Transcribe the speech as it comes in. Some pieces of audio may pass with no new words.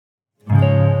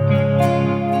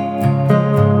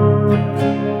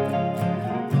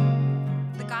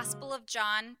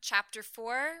John chapter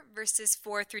 4, verses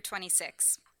 4 through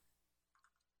 26.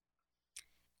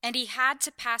 And he had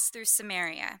to pass through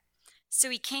Samaria. So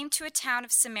he came to a town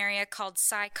of Samaria called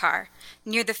Sychar,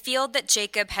 near the field that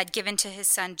Jacob had given to his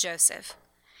son Joseph.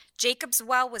 Jacob's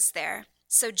well was there,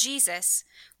 so Jesus,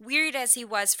 wearied as he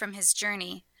was from his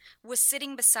journey, was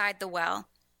sitting beside the well.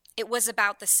 It was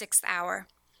about the 6th hour.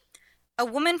 A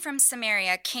woman from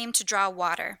Samaria came to draw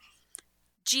water.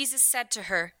 Jesus said to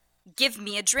her, "Give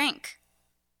me a drink,"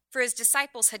 for his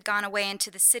disciples had gone away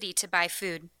into the city to buy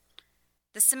food.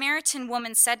 The Samaritan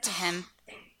woman said to him,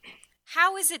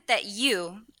 "How is it that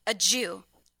you, a Jew,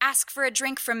 ask for a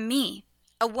drink from me,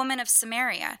 a woman of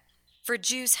Samaria? For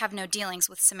Jews have no dealings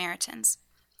with Samaritans."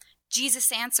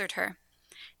 Jesus answered her,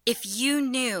 "If you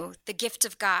knew the gift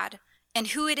of God and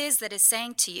who it is that is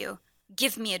saying to you,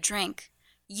 'Give me a drink,'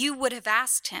 you would have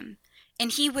asked him,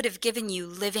 and he would have given you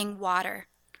living water."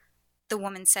 The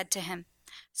woman said to him,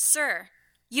 "Sir,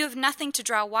 you have nothing to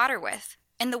draw water with,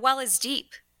 and the well is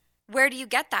deep. Where do you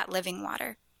get that living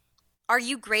water? Are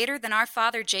you greater than our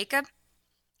father Jacob?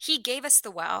 He gave us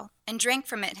the well and drank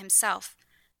from it himself,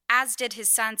 as did his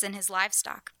sons and his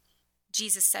livestock."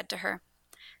 Jesus said to her,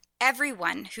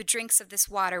 "Everyone who drinks of this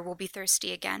water will be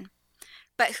thirsty again.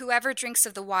 But whoever drinks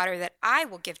of the water that I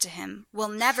will give to him will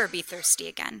never be thirsty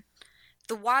again.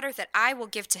 The water that I will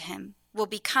give to him will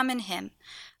become in him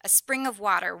a spring of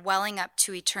water welling up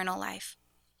to eternal life."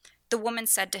 The woman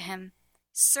said to him,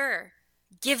 "Sir,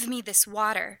 give me this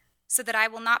water, so that I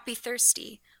will not be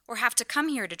thirsty or have to come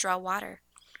here to draw water."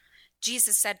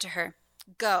 Jesus said to her,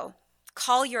 "Go,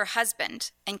 call your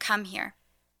husband and come here."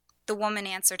 The woman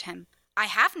answered him, "I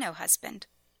have no husband."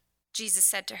 Jesus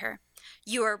said to her,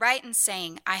 "You are right in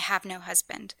saying, 'I have no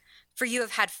husband,' for you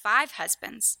have had 5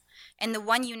 husbands, and the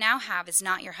one you now have is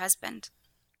not your husband.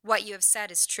 What you have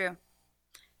said is true."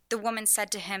 The woman said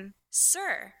to him,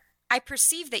 "Sir, I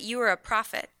perceive that you are a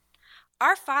prophet.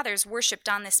 Our fathers worshipped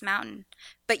on this mountain,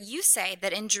 but you say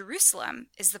that in Jerusalem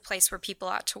is the place where people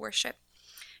ought to worship."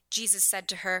 Jesus said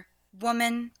to her,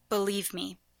 "Woman, believe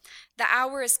me, the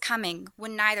hour is coming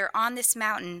when neither on this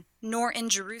mountain nor in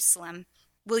Jerusalem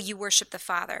will you worship the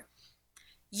Father.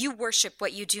 You worship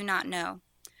what you do not know.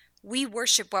 We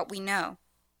worship what we know,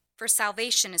 for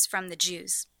salvation is from the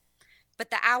Jews. But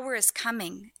the hour is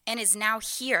coming and is now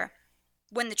here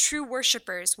when the true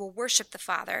worshipers will worship the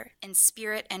Father in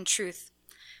spirit and truth,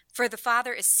 for the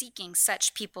Father is seeking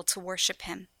such people to worship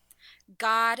him.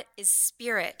 God is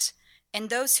spirit, and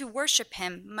those who worship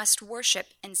him must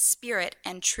worship in spirit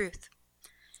and truth."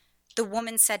 The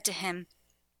woman said to him,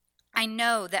 "I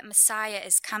know that Messiah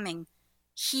is coming,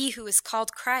 he who is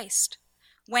called Christ.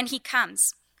 When he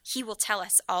comes, he will tell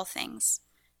us all things."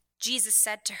 Jesus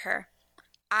said to her,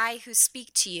 "I who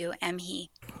speak to you am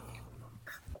he."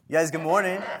 You guys, good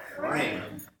morning. Good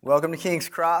morning. Welcome to King's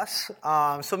Cross.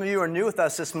 Some of you are new with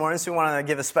us this morning, so we want to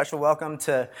give a special welcome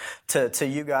to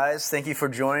you guys. Thank you for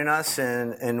joining us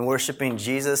in worshiping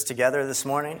Jesus together this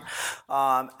morning.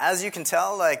 As you can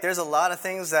tell, there's a lot of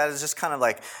things that is just kind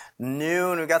of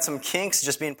new, and we've got some kinks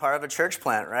just being part of a church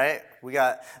plant, right? We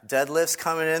got deadlifts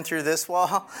coming in through this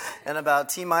wall. In about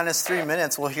T-3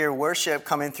 minutes, we'll hear worship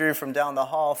coming through from down the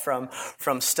hall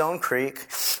from Stone Creek.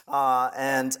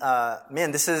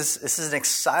 Man, this is an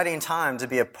exciting time to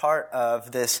be a part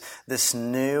of this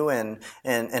new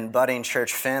and budding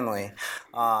church family.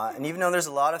 And even though there's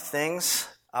a lot of things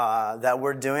that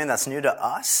we're doing that's new to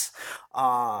us,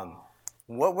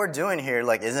 what we're doing here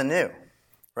isn't new.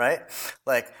 Right?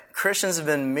 Christians have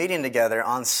been meeting together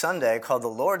on Sunday called the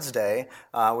Lord's Day,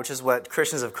 which is what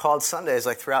Christians have called Sundays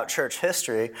throughout church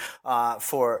history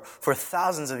for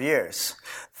thousands of years.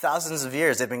 Thousands of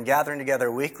years they've been gathering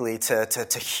together weekly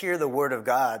to hear the Word of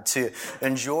God, to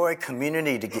enjoy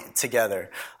community together,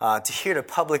 to hear the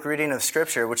public reading of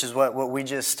Scripture, which is what we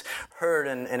just heard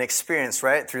and experienced,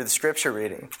 right, through the Scripture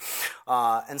reading.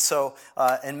 And so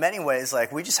in many ways,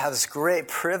 we just have this great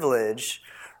privilege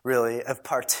really, of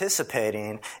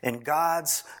participating in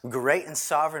God's great and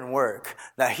sovereign work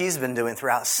that he's been doing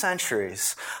throughout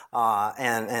centuries.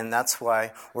 And that's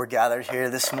why we're gathered here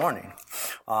this morning.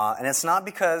 And it's not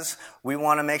because we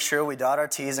want to make sure we dot our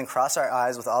T's and cross our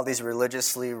I's with all these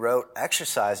religiously rote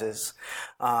exercises,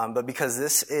 but because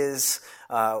this is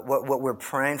what we're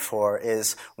praying for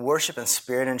is worship in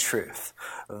spirit and truth.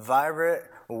 Vibrant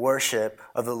worship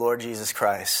of the Lord Jesus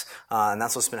Christ. And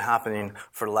that's what's been happening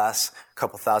for the last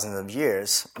couple thousand of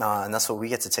years. And that's what we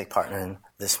get to take part in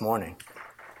this morning.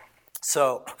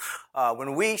 So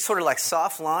when we sort of like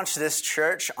soft launched this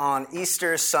church on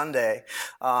Easter Sunday,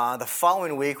 the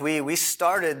following week we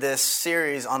started this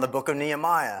series on the book of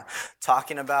Nehemiah,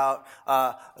 talking about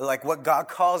like what God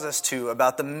calls us to,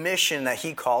 about the mission that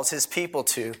he calls his people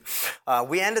to.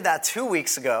 We ended that 2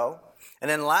 weeks ago. And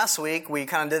then last week, we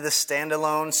kind of did this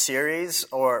standalone series,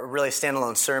 or really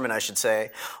standalone sermon, I should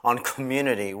say, on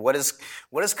community. What is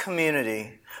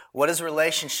community? What does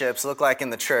relationships look like in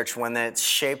the church when it's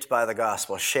shaped by the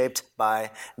gospel, shaped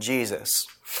by Jesus?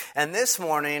 And this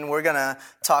morning, we're going to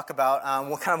talk about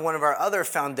one of our other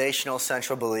foundational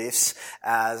central beliefs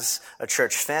as a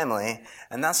church family,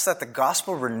 and that's that the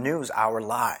gospel renews our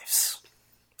lives.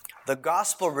 The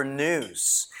gospel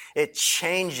renews. It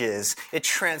changes, it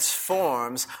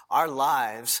transforms our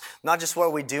lives, not just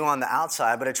what we do on the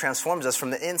outside, but it transforms us from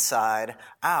the inside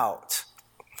out.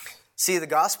 See, the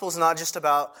gospel is not just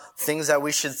about things that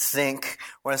we should think,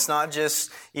 or it's not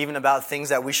just even about things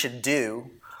that we should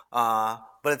do, but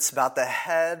it's about the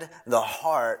head, the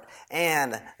heart,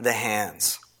 and the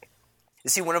hands. You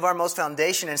see, one of our most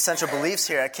foundational and central beliefs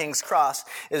here at King's Cross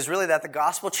is really that the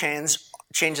gospel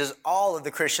changes all of the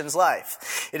Christian's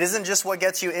life. It isn't just what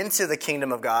gets you into the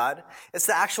kingdom of God. It's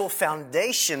the actual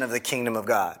foundation of the kingdom of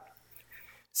God.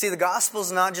 See, the gospel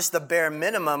is not just the bare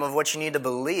minimum of what you need to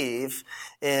believe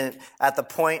at the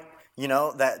point,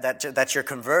 that you're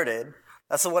converted.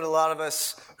 That's what a lot of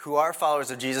us who are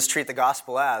followers of Jesus treat the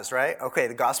gospel as, right? Okay,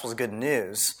 the gospel is good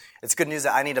news. It's good news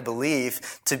that I need to believe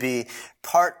to be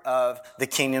part of the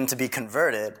kingdom, to be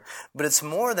converted. But it's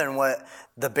more than what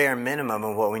the bare minimum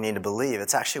of what we need to believe.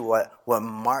 It's actually what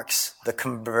marks the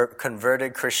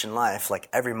converted Christian life, like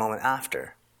every moment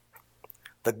after.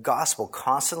 The gospel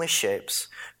constantly shapes,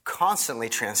 constantly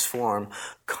transforms,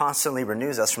 constantly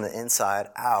renews us from the inside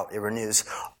out. It renews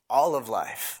all of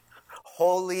life.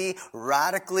 Wholly,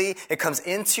 radically, it comes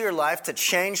into your life to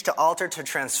change, to alter, to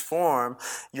transform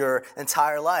your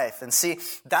entire life. And see,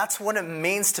 that's what it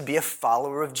means to be a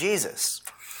follower of Jesus.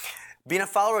 Being a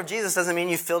follower of Jesus doesn't mean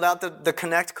you filled out the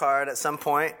Connect card at some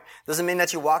point. Doesn't mean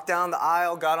that you walked down the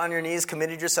aisle, got on your knees,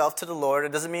 committed yourself to the Lord.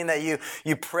 It doesn't mean that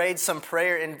you prayed some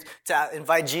prayer to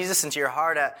invite Jesus into your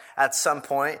heart at some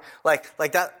point.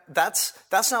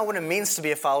 That's not what it means to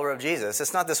be a follower of Jesus.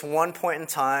 It's not this one point in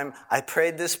time, I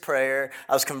prayed this prayer,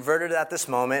 I was converted at this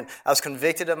moment, I was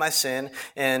convicted of my sin,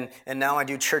 and now I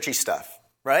do churchy stuff,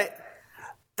 right?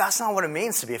 That's not what it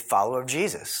means to be a follower of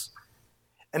Jesus.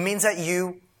 It means that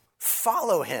you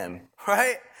follow him,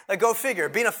 right? Like, go figure.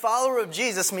 Being a follower of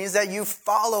Jesus means that you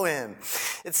follow him.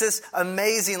 It's this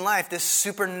amazing life, this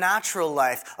supernatural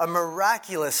life, a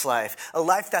miraculous life, a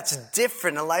life that's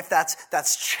different, a life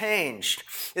that's changed.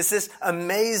 It's this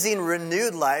amazing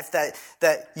renewed life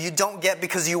that you don't get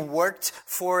because you worked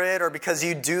for it or because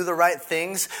you do the right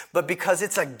things, but because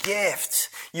it's a gift.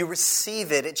 You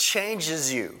receive it. It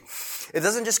changes you. It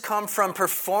doesn't just come from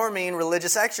performing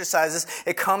religious exercises.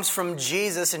 It comes from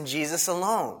Jesus and Jesus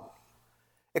alone.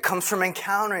 It comes from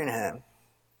encountering him.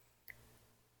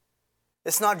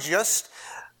 It's not just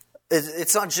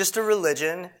a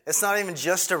religion. It's not even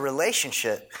just a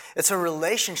relationship. It's a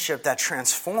relationship that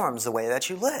transforms the way that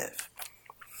you live.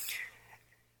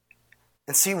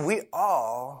 And see, we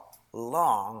all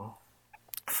long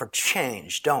for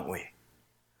change, don't we?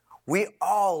 We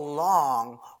all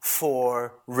long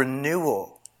for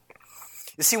renewal.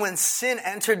 You see, when sin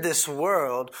entered this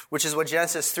world, which is what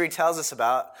Genesis 3 tells us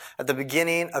about at the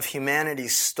beginning of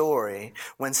humanity's story,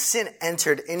 when sin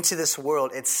entered into this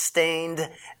world, it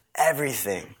stained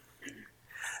everything.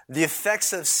 The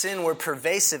effects of sin were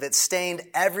pervasive. It stained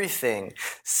everything.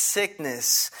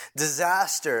 Sickness,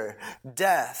 disaster,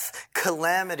 death,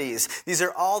 calamities. These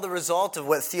are all the result of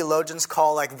what theologians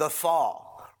call like the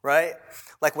fall, right?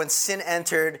 Like when sin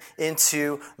entered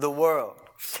into the world.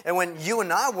 And when you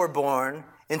and I were born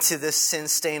into this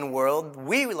sin-stained world,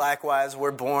 we likewise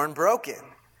were born broken.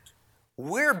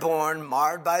 We're born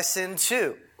marred by sin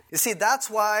too. You see,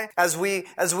 that's why as we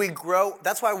grow up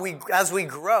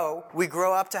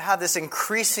to have this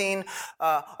increasing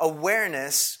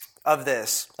awareness of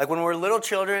this. Like when we're little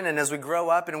children and as we grow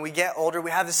up and we get older, we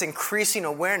have this increasing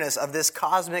awareness of this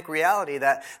cosmic reality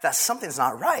that something's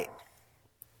not right.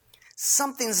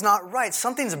 Something's not right.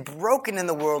 Something's broken in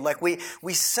the world. Like we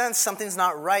sense something's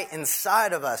not right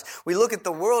inside of us. We look at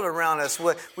the world around us.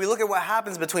 We look at what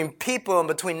happens between people and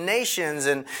between nations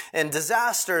and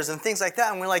disasters and things like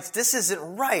that. And we're like, this isn't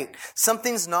right.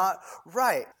 Something's not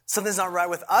right. Something's not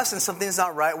right with us and something's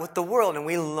not right with the world. And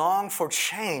we long for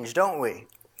change, don't we?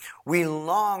 We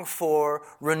long for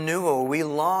renewal. We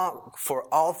long for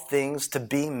all things to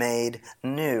be made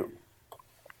new.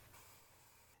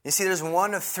 You see, there's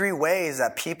one of three ways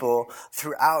that people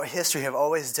throughout history have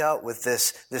always dealt with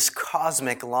this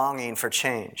cosmic longing for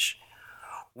change.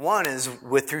 One is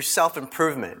through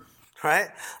self-improvement, right?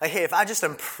 Like, hey, if I just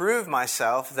improve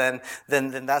myself, then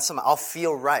that's something, I'll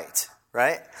feel right,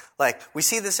 right? Like, we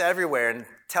see this everywhere in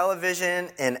television,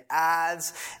 in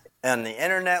ads, on the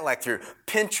internet, like through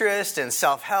Pinterest and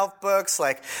self-help books,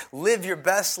 like live your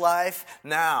best life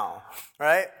now,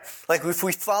 right? Like if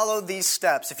we follow these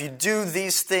steps, if you do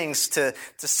these things to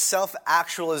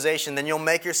self-actualization, then you'll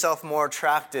make yourself more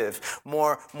attractive,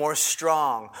 more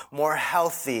strong, more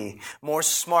healthy, more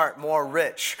smart, more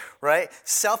rich, right?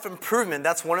 Self-improvement,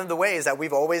 that's one of the ways that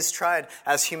we've always tried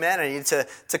as humanity to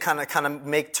kind of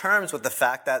make terms with the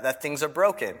fact that things are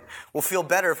broken. We'll feel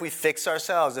better if we fix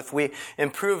ourselves, if we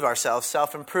improve ourselves,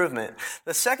 self-improvement.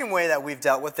 The second way that we've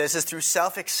dealt with this is through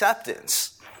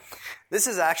self-acceptance. This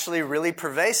is actually really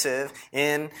pervasive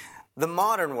in the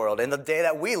modern world, in the day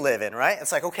that we live in, right?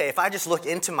 It's like, okay, if I just look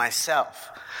into myself,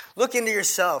 look into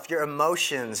yourself, your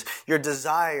emotions, your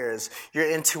desires, your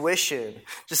intuition,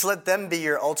 just let them be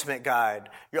your ultimate guide,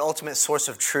 your ultimate source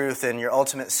of truth and your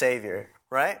ultimate savior,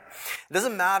 right? It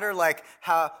doesn't matter what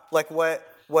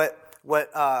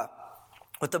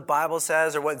the Bible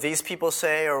says or what these people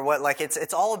say or what, like,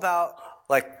 it's all about,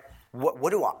 like, what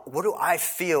do I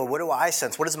feel? What do I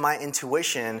sense? What is my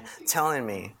intuition telling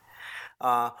me?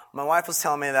 My wife was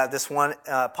telling me that this one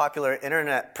popular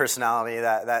internet personality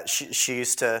that she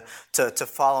used to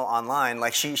follow online,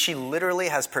 like she literally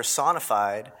has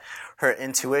personified her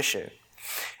intuition.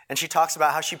 And she talks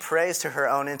about how she prays to her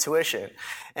own intuition.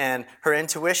 And her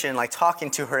intuition, like talking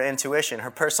to her intuition,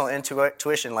 her personal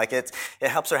intuition, like it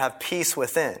helps her have peace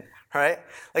within, right?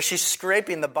 Like she's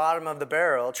scraping the bottom of the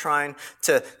barrel, trying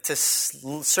to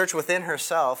search within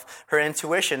herself, her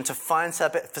intuition, to find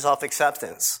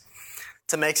self-acceptance,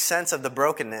 to make sense of the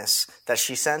brokenness that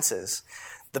she senses,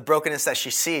 the brokenness that she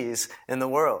sees in the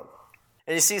world.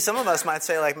 And you see, some of us might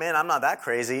say, like, man, I'm not that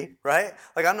crazy, right?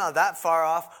 Like, I'm not that far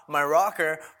off my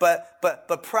rocker,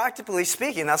 but practically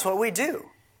speaking, that's what we do.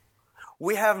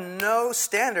 We have no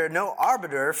standard, no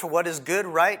arbiter for what is good,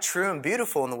 right, true, and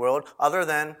beautiful in the world other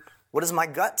than what does my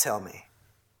gut tell me?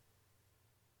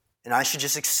 And I should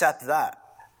just accept that.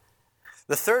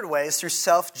 The third way is through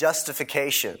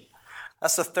self-justification.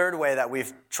 That's the third way that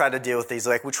we've tried to deal with these.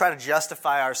 Like, we try to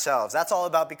justify ourselves. That's all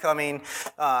about becoming,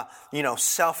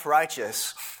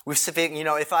 self-righteous. We,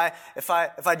 if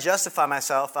I justify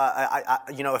myself,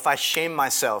 if I shame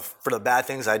myself for the bad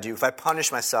things I do, if I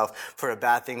punish myself for the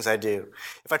bad things I do,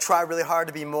 if I try really hard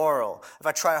to be moral, if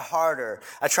I try harder,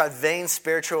 I try vain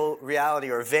spiritual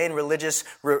reality or vain religious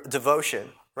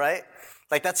devotion, right?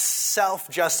 Like, that's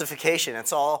self-justification.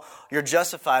 It's all, you're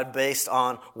justified based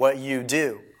on what you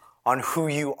do, on who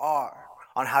you are,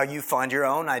 on how you find your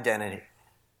own identity.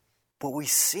 What we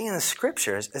see in the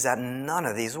scriptures is that none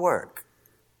of these work.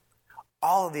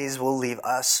 All of these will leave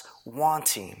us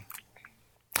wanting.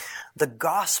 The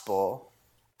gospel,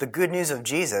 the good news of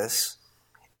Jesus,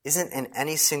 isn't in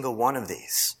any single one of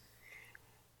these.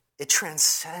 It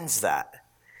transcends that.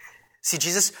 See,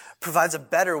 Jesus provides a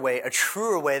better way, a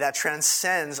truer way that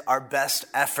transcends our best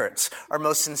efforts, our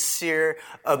most sincere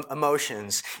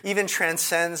emotions, even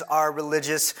transcends our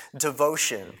religious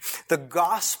devotion. The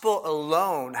gospel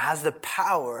alone has the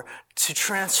power to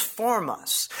transform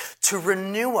us, to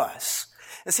renew us.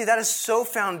 And see, that is so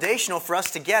foundational for us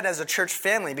to get as a church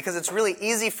family, because it's really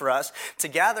easy for us to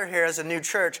gather here as a new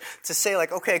church to say,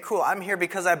 like, okay, cool, I'm here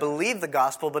because I believe the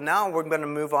gospel, but now we're going to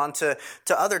move on to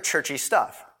other churchy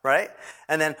stuff. Right?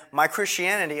 And then my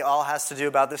Christianity all has to do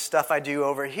about this stuff I do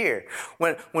over here.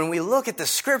 When we look at the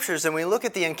scriptures and we look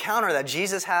at the encounter that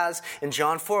Jesus has in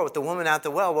John 4 with the woman at the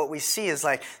well, what we see is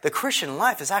like the Christian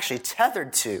life is actually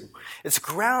tethered to. It's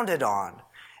grounded on.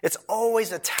 It's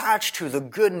always attached to the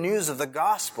good news of the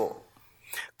gospel.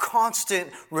 Constant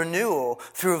renewal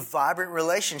through a vibrant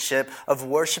relationship of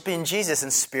worshiping Jesus in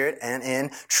spirit and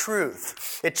in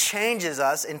truth. It changes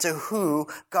us into who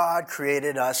God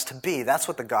created us to be. That's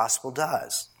what the gospel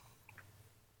does.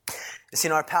 You see,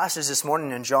 our passage this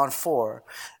morning in John 4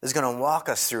 is going to walk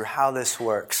us through how this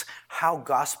works, how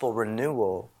gospel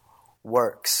renewal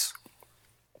works,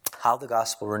 how the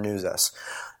gospel renews us.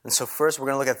 And so first, we're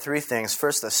going to look at three things.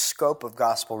 First, the scope of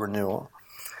gospel renewal.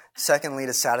 Secondly,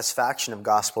 the satisfaction of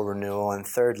gospel renewal. And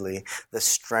thirdly, the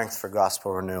strength for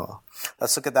gospel renewal.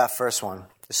 Let's look at that first one,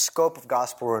 the scope of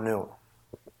gospel renewal.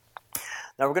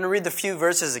 Now, we're going to read the few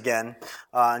verses again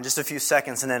in just a few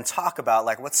seconds and then talk about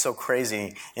like what's so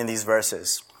crazy in these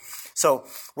verses. So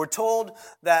we're told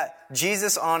that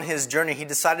Jesus on his journey, he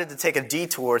decided to take a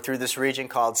detour through this region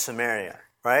called Samaria.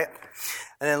 right?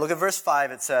 And then look at verse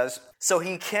 5, it says, so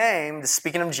he came,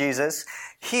 speaking of Jesus,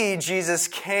 Jesus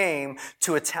came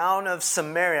to a town of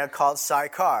Samaria called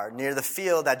Sychar, near the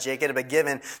field that Jacob had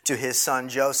given to his son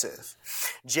Joseph.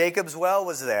 Jacob's well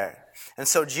was there. And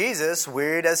so Jesus,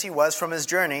 wearied as he was from his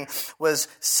journey, was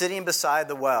sitting beside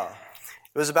the well.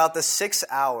 It was about the 6th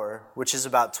hour, which is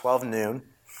about 12 noon,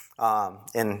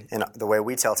 in the way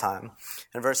we tell time.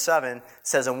 And verse 7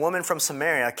 says, a woman from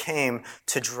Samaria came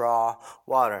to draw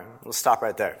water. We'll stop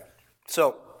right there.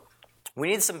 So we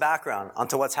need some background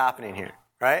onto what's happening here,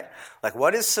 right? Like,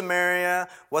 what is Samaria?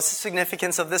 What's the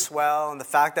significance of this well and the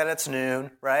fact that it's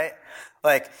noon, right?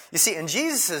 Like, you see, in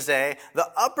Jesus' day, the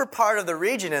upper part of the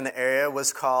region in the area up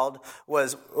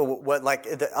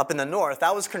in the north,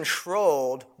 that was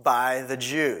controlled by the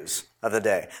Jews of the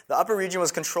day. The upper region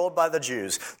was controlled by the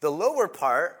Jews. The lower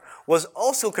part was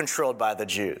also controlled by the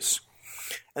Jews.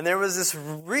 And there was this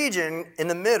region in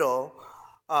the middle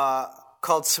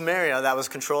called Samaria that was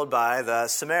controlled by the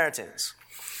Samaritans.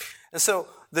 And so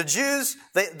the Jews,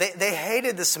 they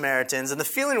hated the Samaritans, and the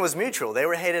feeling was mutual. They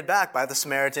were hated back by the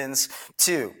Samaritans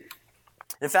too.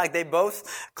 In fact, they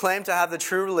both claimed to have the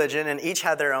true religion, and each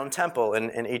had their own temple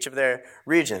in each of their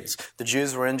regions. The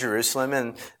Jews were in Jerusalem,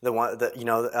 and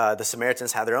the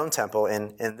Samaritans had their own temple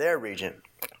in their region.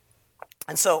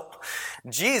 And so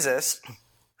Jesus,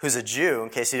 who's a Jew, in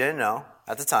case you didn't know,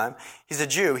 at the time, he's a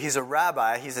Jew, he's a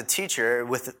rabbi, he's a teacher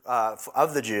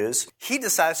of the Jews. He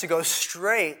decides to go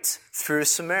straight through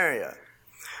Samaria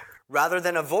rather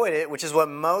than avoid it, which is what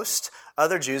most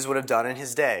other Jews would have done in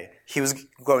his day. He was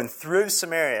going through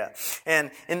Samaria.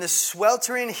 And in the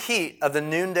sweltering heat of the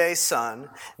noonday sun,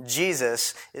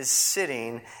 Jesus is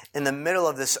sitting in the middle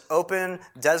of this open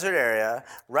desert area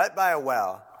right by a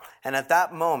well. And at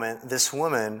that moment, this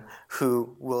woman,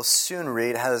 who we'll soon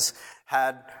read, has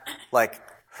had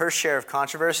her share of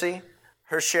controversy,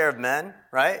 her share of men,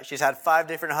 right? She's had 5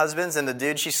 different husbands, and the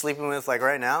dude she's sleeping with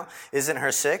right now isn't her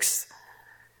 6th.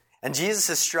 And Jesus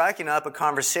is striking up a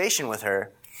conversation with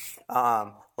her,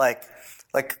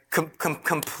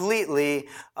 completely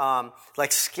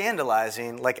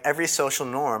scandalizing every social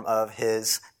norm of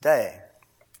his day.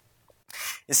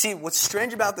 You see, what's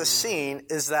strange about this scene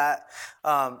is that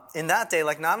in that day,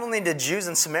 not only did Jews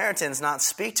and Samaritans not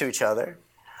speak to each other,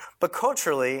 but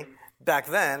culturally, back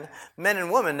then, men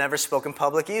and women never spoke in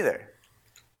public either.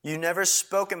 You never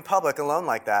spoke in public alone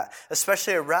like that,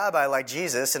 especially a rabbi like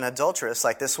Jesus, an adulteress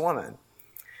like this woman.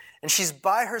 And she's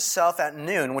by herself at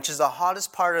noon, which is the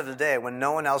hottest part of the day when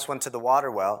no one else went to the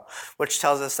water well, which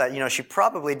tells us that, she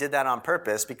probably did that on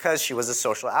purpose because she was a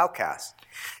social outcast.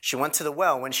 She went to the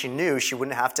well when she knew she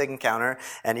wouldn't have to encounter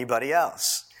anybody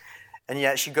else. And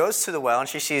yet she goes to the well and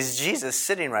she sees Jesus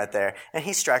sitting right there, and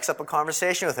he strikes up a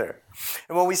conversation with her.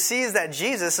 And what we see is that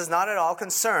Jesus is not at all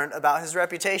concerned about his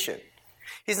reputation.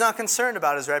 He's not concerned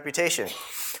about his reputation.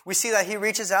 We see that he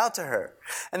reaches out to her.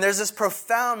 And there's this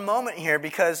profound moment here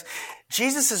because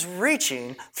Jesus is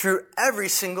reaching through every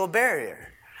single barrier.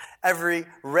 Every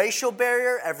racial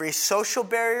barrier, every social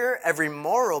barrier, every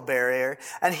moral barrier,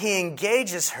 and he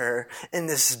engages her in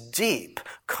this deep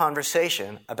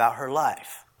conversation about her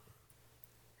life.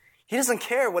 He doesn't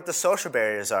care what the social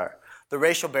barriers are, the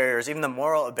racial barriers, even the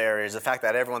moral barriers, the fact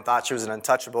that everyone thought she was an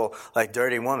untouchable,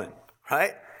 dirty woman,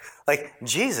 right?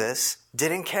 Jesus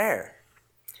didn't care.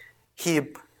 He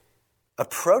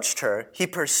approached her, he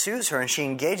pursues her, and she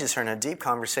engages her in a deep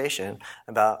conversation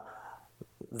about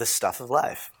the stuff of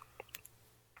life.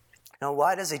 Now,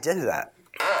 why does he do that?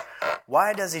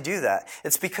 Why does he do that?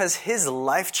 It's because his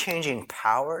life-changing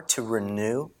power to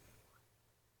renew,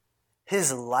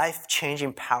 his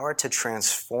life-changing power to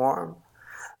transform,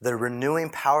 the renewing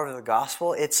power of the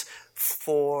gospel, it's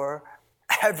for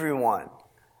everyone.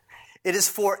 It is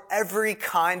for every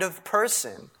kind of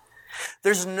person.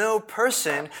 There's no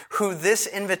person who this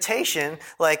invitation,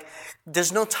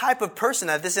 there's no type of person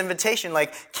that this invitation,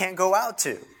 can't go out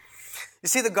to. You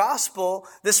see, the gospel,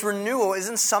 this renewal,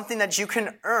 isn't something that you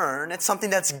can earn. It's something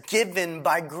that's given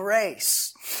by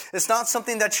grace. It's not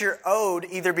something that you're owed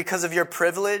either because of your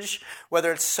privilege,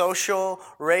 whether it's social,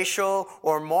 racial,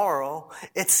 or moral.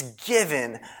 It's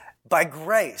given by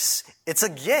grace. It's a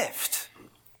gift.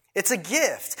 It's a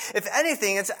gift. If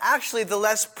anything, it's actually the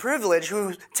less privileged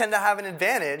who tend to have an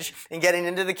advantage in getting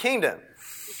into the kingdom.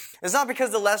 It's not because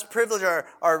the less privileged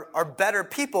are better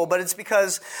people, but it's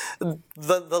because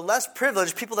the less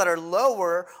privileged, people that are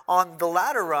lower on the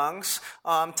ladder rungs,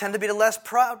 tend to be the less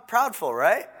proudful,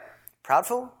 right?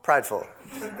 Proudful? Prideful.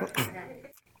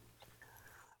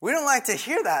 We don't like to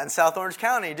hear that in South Orange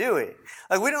County, do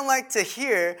we? We don't like to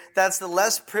hear that's the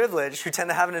less privileged who tend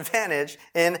to have an advantage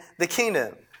in the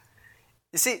kingdom.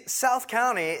 You see, South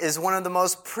County is one of the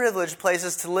most privileged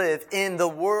places to live in the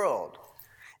world.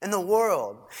 In the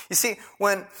world. You see,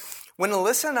 when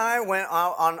Alyssa and I went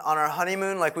out on our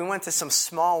honeymoon, like we went to some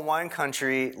small wine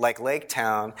country like Lake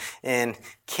Town in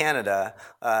Canada,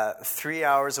 3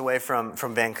 hours away from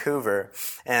Vancouver.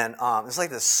 And it's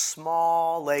like this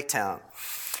small lake town.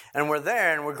 And we're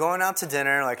there, and we're going out to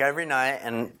dinner, like, every night,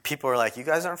 and people are like, you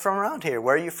guys aren't from around here.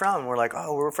 Where are you from? And we're like,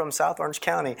 oh, we're from South Orange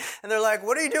County. And they're like,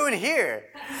 what are you doing here?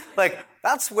 Like,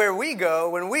 that's where we go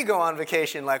when we go on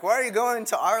vacation. Like, why are you going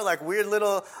to our, like, weird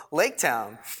little lake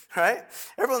town, right?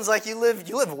 Everyone's like, you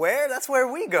live where? That's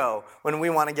where we go when we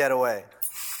want to get away.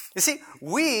 You see,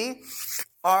 we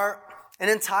are an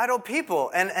entitled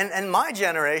people. And my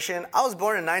generation, I was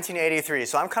born in 1983,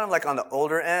 so I'm kind of like on the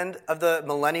older end of the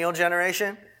millennial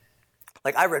generation.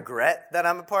 Like, I regret that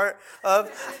I'm a part of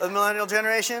the millennial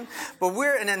generation, but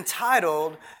we're an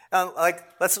entitled,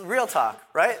 let's real talk,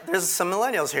 right? There's some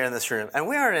millennials here in this room, and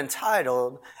we are an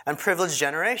entitled and privileged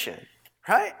generation,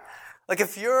 right? Like,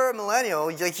 if you're a millennial,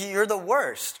 like, you're the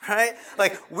worst, right?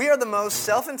 Like, we are the most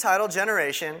self-entitled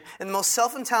generation in the most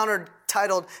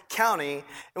self-entitled county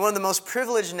in one of the most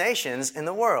privileged nations in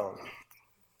the world.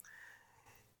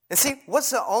 And see, what's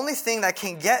the only thing that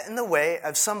can get in the way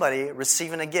of somebody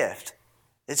receiving a gift?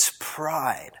 It's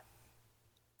pride.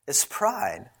 It's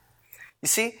pride. You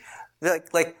see,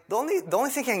 like the only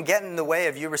thing that can get in the way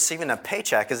of you receiving a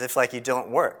paycheck is if, like, you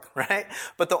don't work, right?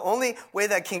 But the only thing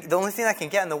that can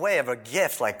get in the way of a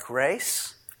gift like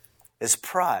grace is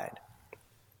pride.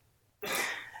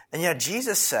 And yet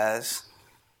Jesus says,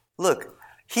 look,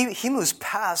 he moves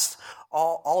past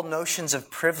all notions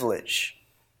of privilege.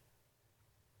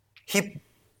 He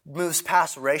moves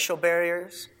past racial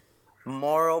barriers,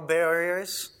 moral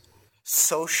barriers,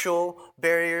 social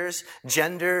barriers,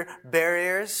 gender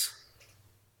barriers.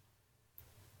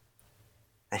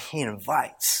 And he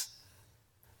invites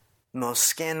the most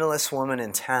scandalous woman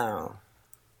in town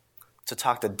to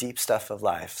talk the deep stuff of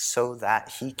life so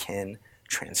that he can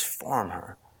transform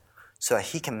her, so that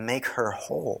he can make her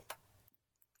whole.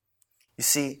 You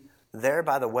see, there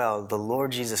by the well, the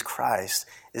Lord Jesus Christ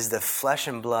is the flesh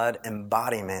and blood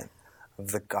embodiment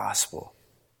of the gospel.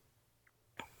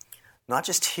 Not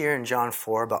just here in John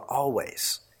 4, but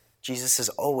always. Jesus is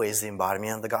always the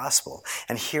embodiment of the gospel.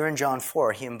 And here in John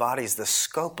 4, he embodies the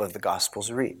scope of the gospel's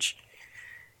reach.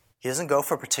 He doesn't go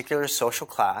for a particular social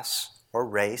class or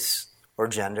race or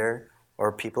gender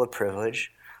or people of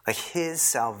privilege. Like, his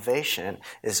salvation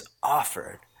is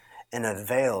offered and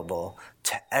available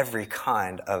to every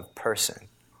kind of person.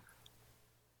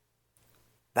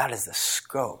 That is the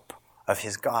scope of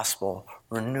his gospel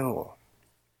renewal.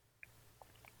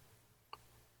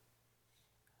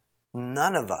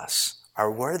 None of us are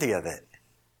worthy of it.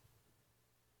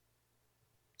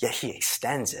 Yet he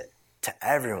extends it to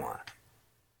everyone.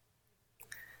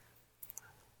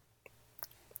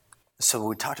 So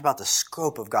we talked about the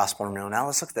scope of gospel renewal. Now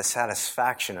let's look at the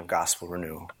satisfaction of gospel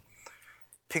renewal.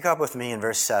 Pick up with me in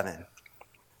verse 7.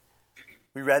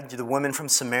 We read, the woman from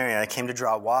Samaria came to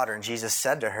draw water, and Jesus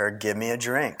said to her, give me a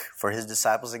drink, for his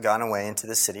disciples had gone away into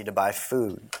the city to buy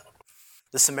food.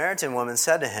 The Samaritan woman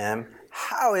said to him,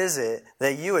 how is it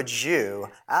that you, a Jew,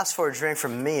 ask for a drink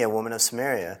from me, a woman of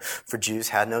Samaria? For Jews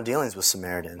had no dealings with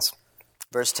Samaritans.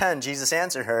 Verse 10, Jesus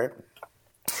answered her,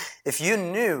 if you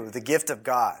knew the gift of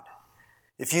God,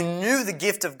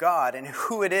 and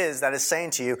who it is that is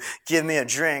saying to you, give me a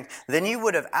drink, then you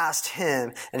would have asked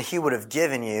him, and he would have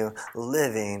given you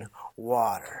living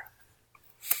water.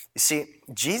 You see,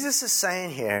 Jesus is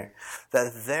saying here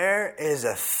that there is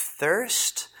a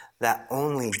thirst that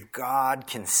only God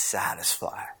can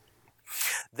satisfy.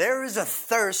 There is a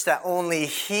thirst that only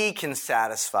he can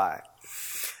satisfy.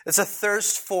 It's a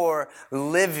thirst for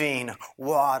living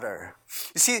water.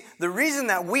 You see, the reason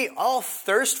that we all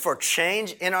thirst for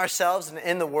change in ourselves and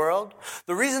in the world,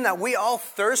 the reason that we all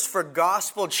thirst for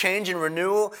gospel change and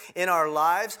renewal in our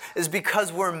lives is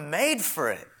because we're made for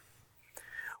it.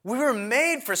 We were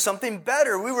made for something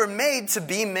better. We were made to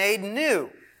be made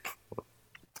new.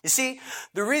 You see,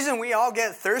 the reason we all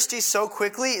get thirsty so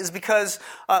quickly is because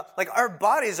our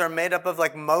bodies are made up of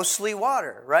mostly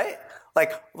water, right?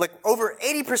 Like over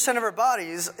 80% of our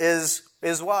bodies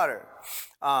is water.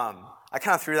 I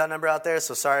kind of threw that number out there,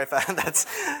 so sorry if I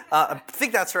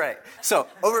think that's right. So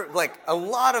over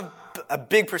a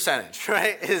big percentage,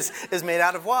 right, is made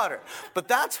out of water. But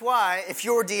that's why if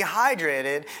you're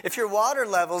dehydrated, if your water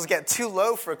levels get too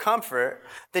low for comfort,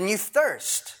 then you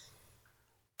thirst.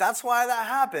 That's why that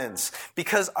happens,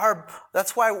 because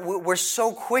that's why we're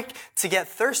so quick to get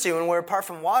thirsty when we're apart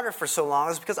from water for so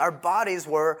long, is because our bodies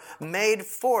were made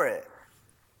for it.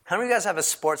 How many of you guys have a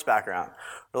sports background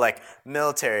or like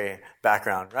military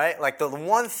background, right? Like the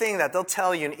one thing that they'll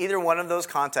tell you in either one of those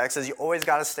contexts is you always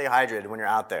got to stay hydrated when you're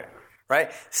out there,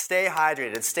 right? Stay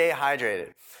hydrated, stay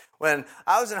hydrated. When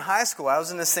I was in high school, I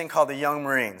was in this thing called the Young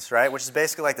Marines, right? Which is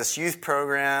basically like this youth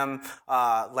program,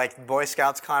 like Boy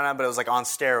Scouts kind of, but it was like on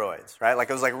steroids, right? Like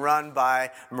it was like run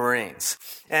by Marines.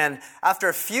 And after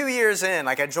a few years in,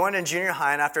 like I joined in junior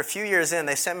high, and after a few years in,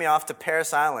 they sent me off to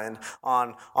Paris Island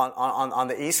on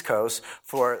the East Coast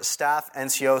for staff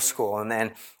NCO school.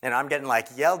 And I'm getting like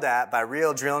yelled at by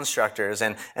real drill instructors.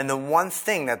 And the one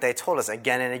thing that they told us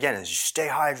again and again is stay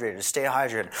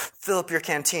hydrated, fill up your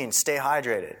canteen, stay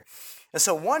hydrated. And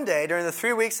so one day, during the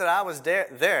 3 weeks that I was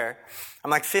there,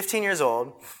 I'm like 15 years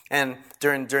old, and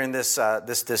during this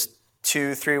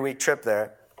 2-3 week trip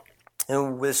there,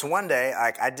 and this one day,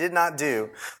 I did not do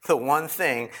the one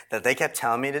thing that they kept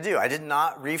telling me to do. I did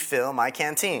not refill my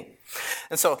canteen.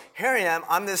 And so here I am,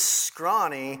 I'm this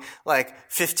scrawny, like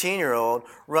 15-year-old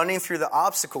running through the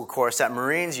obstacle course that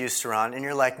Marines used to run, and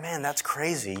you're like, man, that's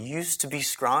crazy. You used to be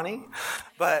scrawny?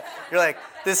 But you're like,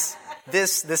 this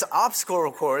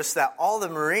obstacle course that all the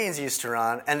Marines used to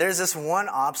run, and there's this one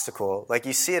obstacle, like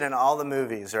you see it in all the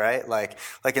movies, right? Like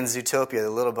in Zootopia, the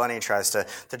little bunny tries to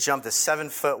jump this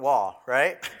 7-foot wall,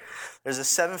 right? There's a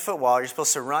 7-foot wall, you're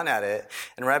supposed to run at it,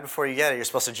 and right before you get it, you're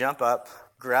supposed to jump up,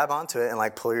 grab onto it, and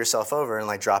like pull yourself over and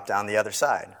like drop down the other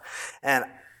side. And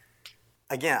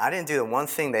again, I didn't do the one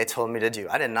thing they told me to do.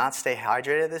 I did not stay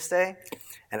hydrated this day,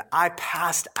 and I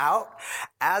passed out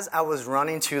as I was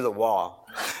running to the wall.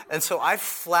 And so I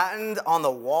flattened on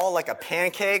the wall like a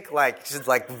pancake, like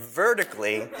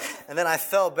vertically, and then I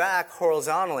fell back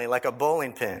horizontally like a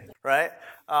bowling pin, right?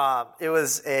 It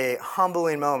was a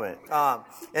humbling moment.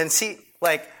 And see,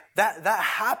 like, that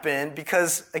happened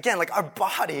because, again, like our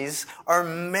bodies are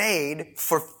made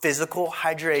for physical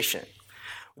hydration.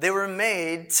 They were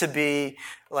made to be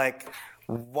like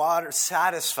water,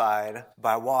 satisfied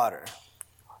by water.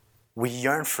 We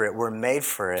yearn for it. We're made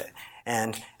for it.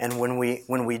 And when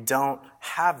we don't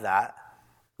have that,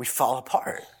 we fall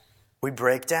apart. We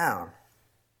break down.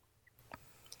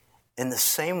 In the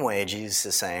same way, Jesus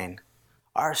is saying,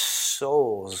 our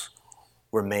souls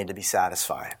were made to be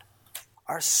satisfied.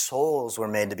 Our souls were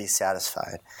made to be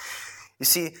satisfied. You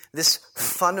see, this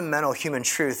fundamental human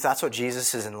truth, that's what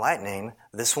Jesus is enlightening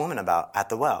this woman about at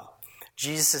the well.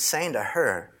 Jesus is saying to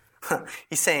her,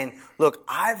 he's saying, look,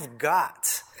 I've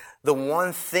got the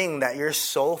one thing that your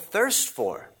soul thirsts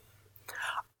for.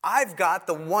 I've got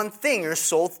the one thing your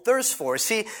soul thirsts for.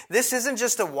 See, this isn't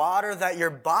just the water that your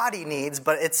body needs,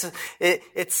 but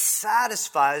it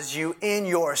satisfies you in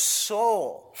your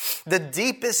soul. The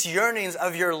deepest yearnings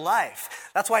of your life.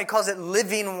 That's why he calls it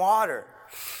living water.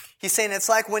 He's saying it's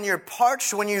like when you're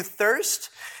parched, when you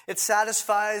thirst, it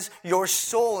satisfies your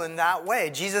soul in that way.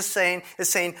 Jesus is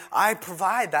saying, I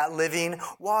provide that living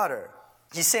water.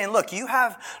 He's saying, look, you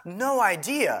have no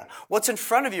idea what's in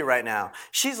front of you right now.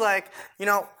 She's like,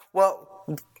 well,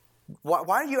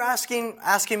 why are you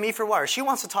asking me for water? She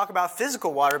wants to talk about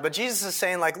physical water, but Jesus is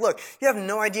saying, like, look, you have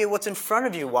no idea what's in front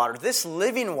of you, water. This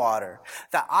living water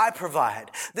that I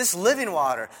provide, this living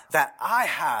water that I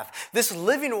have, this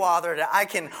living water that I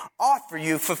can offer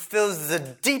you fulfills the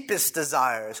deepest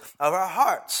desires of our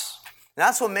hearts. And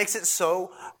that's what makes it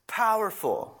so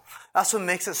powerful. That's what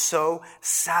makes it so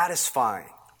satisfying.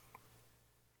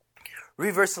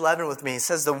 Read verse 11 with me. It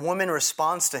says, the woman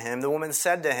responds to him. The woman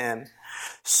said to him,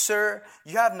 Sir,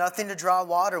 you have nothing to draw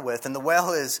water with, and the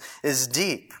well is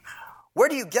deep. Where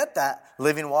do you get that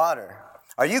living water?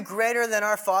 Are you greater than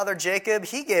our father Jacob?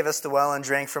 He gave us the well and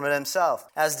drank from it himself,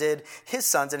 as did his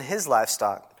sons and his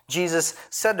livestock. Jesus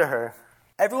said to her,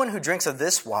 Everyone who drinks of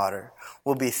this water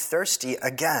will be thirsty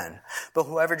again. But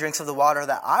whoever drinks of the water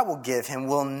that I will give him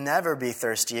will never be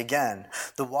thirsty again.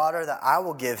 The water that I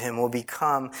will give him will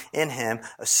become in him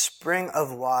a spring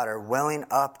of water welling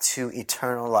up to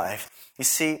eternal life. You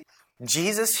see,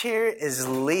 Jesus here is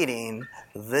leading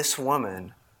this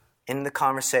woman in the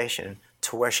conversation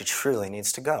to where she truly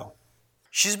needs to go.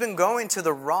 She's been going to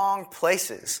the wrong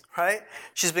places, right?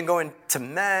 She's been going to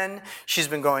men. She's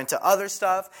been going to other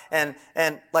stuff. And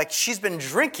like she's been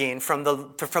drinking from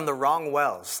the wrong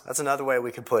wells. That's another way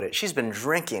we could put it. She's been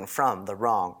drinking from the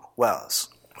wrong wells.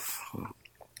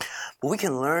 But we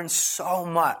can learn so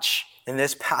much in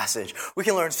this passage. We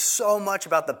can learn so much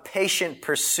about the patient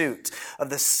pursuit of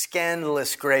the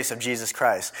scandalous grace of Jesus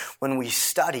Christ when we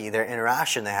study their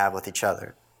interaction they have with each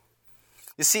other.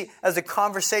 You see, as the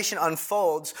conversation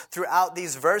unfolds throughout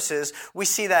these verses, we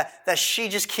see that she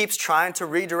just keeps trying to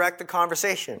redirect the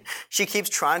conversation. She keeps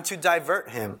trying to divert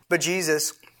him. But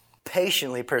Jesus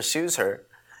patiently pursues her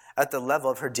at the level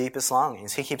of her deepest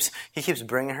longings. He keeps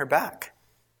bringing her back.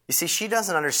 You see, she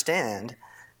doesn't understand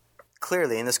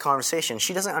clearly in this conversation.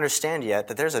 She doesn't understand yet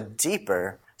that there's a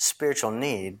deeper spiritual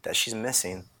need that she's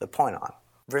missing the point on.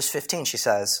 Verse 15, she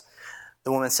says,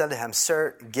 the woman said to him,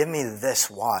 "Sir, give me this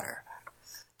water.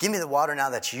 Give me the water now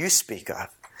that you speak of,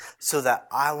 so that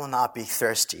I will not be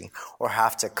thirsty or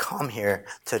have to come here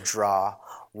to draw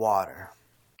water."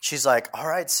 She's like, "All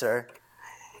right, sir,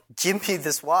 give me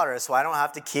this water so I don't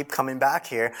have to keep coming back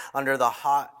here under the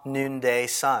hot noonday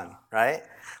sun," right?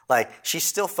 Like, she's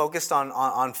still focused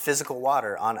on physical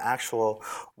water, on actual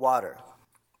water.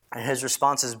 And his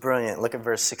response is brilliant. Look at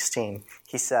verse 16.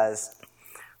 He says,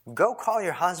 "Go call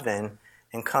your husband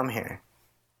and come here."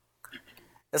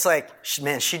 It's like,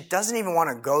 man, she doesn't even want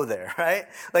to go there, right?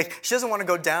 Like, she doesn't want to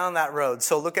go down that road.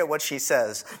 So look at what she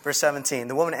says. Verse 17,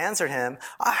 the woman answered him,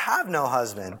 "I have no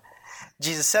husband."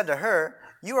 Jesus said to her,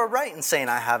 "You are right in saying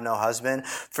I have no husband,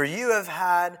 for you have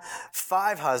had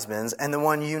 5 husbands, and the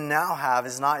one you now have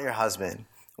is not your husband.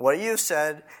 What you have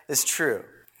said is true."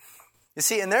 You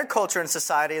see, in their culture and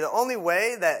society, the only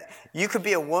way that you could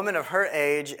be a woman of her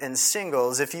age and single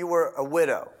is if you were a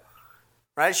widow.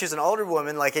 Right? She was an older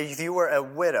woman, like if you were a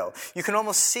widow. You can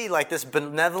almost see like this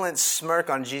benevolent smirk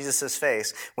on Jesus'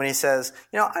 face when he says,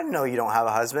 "I know you don't have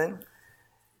a husband.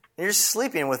 You're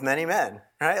sleeping with many men."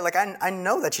 Right? Like, I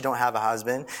know that you don't have a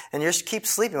husband, and you just keep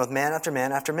sleeping with man after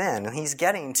man after man. And he's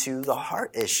getting to the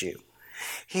heart issue.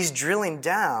 He's drilling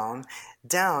down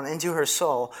into her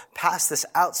soul, past this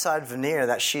outside veneer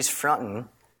that she's fronting,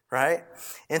 right?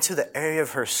 Into the area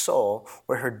of her soul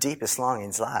where her deepest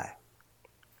longings lie.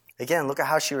 Again, look at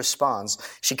how she responds.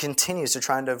 She continues to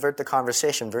try and divert the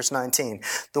conversation. Verse 19,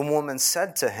 the woman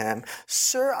said to him,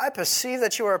 "Sir, I perceive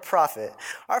that you are a prophet.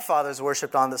 Our fathers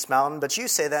worshipped on this mountain, but you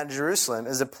say that Jerusalem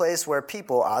is a place where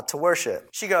people ought to worship."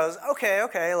 She goes,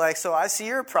 okay, like, so I see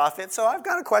you're a prophet, so I've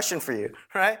got a question for you,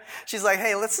 right? She's like,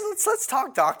 hey, let's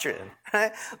talk doctrine,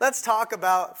 right? Let's talk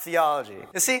about theology.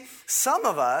 You see, some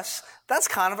of us, that's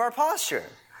kind of our posture.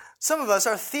 Some of us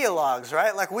are theologues,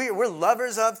 right? Like, we're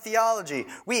lovers of theology.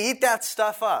 We eat that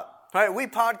stuff up, right? We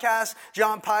podcast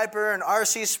John Piper and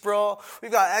R.C. Sproul.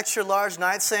 We've got extra large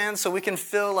nightstands so we can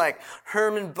fill like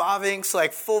Herman Bavinck's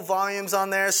like full volumes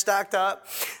on there stacked up.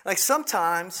 Like,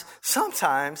 sometimes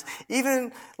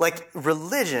even like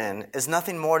religion is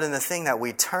nothing more than the thing that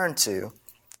we turn to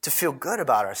feel good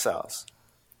about ourselves,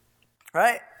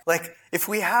 right? Like, if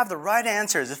we have the right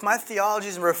answers, if my theology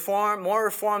is more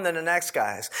reformed than the next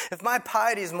guy's, if my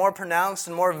piety is more pronounced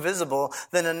and more visible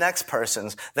than the next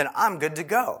person's, then I'm good to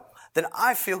go. Then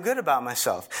I feel good about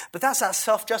myself. But that's that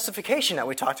self-justification that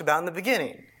we talked about in the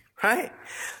beginning, right?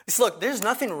 So look, there's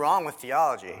nothing wrong with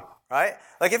theology, right?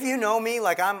 Like, if you know me,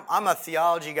 like, I'm a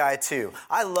theology guy too.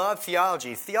 I love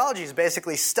theology. Theology is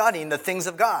basically studying the things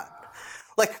of God.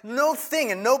 Like, no thing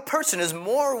and no person is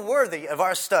more worthy of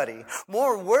our study,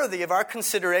 more worthy of our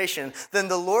consideration than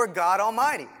the Lord God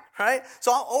Almighty, right?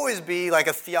 So I'll always be like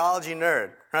a theology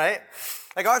nerd, right?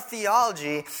 Like, our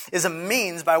theology is a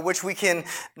means by which we can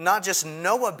not just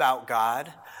know about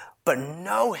God, but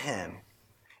know Him.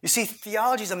 You see,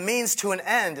 theology is a means to an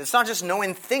end. It's not just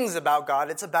knowing things about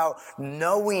God, it's about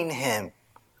knowing Him,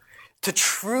 to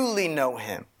truly know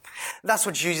Him. That's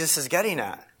what Jesus is getting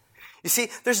at. You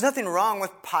see, there's nothing wrong with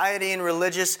piety and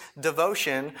religious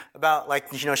devotion about,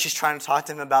 like, she's trying to talk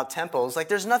to him about temples. Like,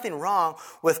 there's nothing wrong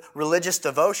with religious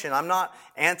devotion. I'm not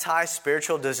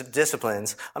anti-spiritual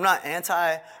disciplines. I'm not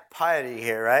anti-piety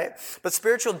here, right? But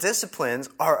spiritual disciplines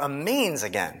are a means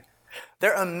again.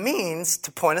 They're a means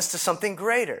to point us to something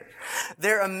greater.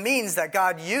 They're a means that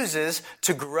God uses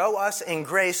to grow us in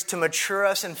grace, to mature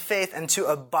us in faith, and to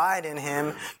abide in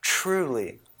Him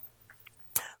truly.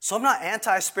 So I'm not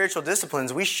anti-spiritual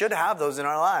disciplines. We should have those in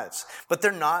our lives. But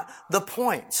they're not the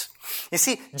point. You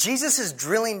see, Jesus is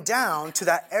drilling down to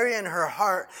that area in her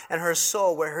heart and her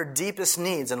soul where her deepest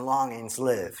needs and longings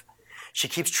live. She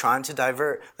keeps trying to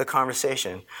divert the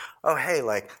conversation. Oh, hey,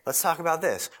 like, let's talk about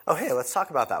this. Oh, hey, let's talk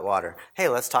about that water. Hey,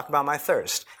 let's talk about my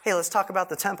thirst. Hey, let's talk about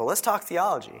the temple. Let's talk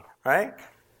theology, right?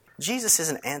 Jesus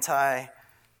isn't anti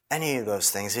any of those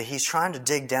things. He's trying to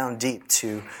dig down deep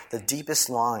to the deepest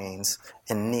longings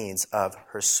and needs of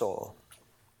her soul.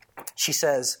 She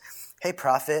says, "Hey,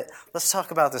 prophet, let's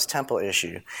talk about this temple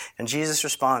issue." And Jesus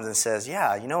responds and says,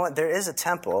 "Yeah, you know what? There is a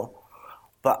temple,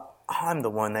 but I'm the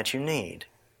one that you need.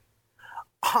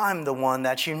 I'm the one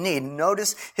that you need."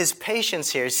 Notice his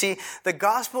patience here. See, the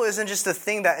gospel isn't just a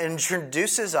thing that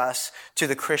introduces us to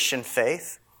the Christian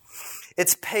faith.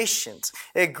 It's patient.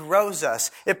 It grows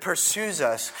us. It pursues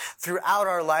us throughout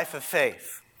our life of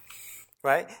faith.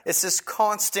 right? It's this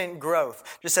constant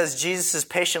growth, just as Jesus is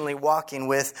patiently walking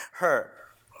with her.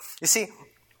 You see,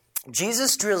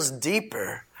 Jesus drills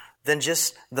deeper than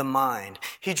just the mind.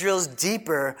 He drills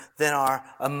deeper than our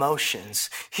emotions.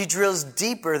 He drills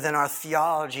deeper than our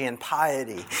theology and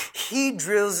piety. He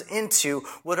drills into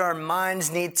what our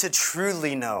minds need to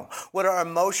truly know, what our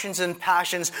emotions and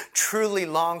passions truly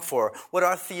long for, what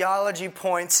our theology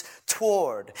points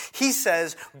toward. He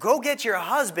says, go get your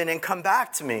husband and come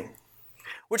back to me.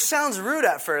 Which sounds rude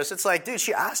at first. It's like, dude,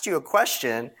 she asked you a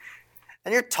question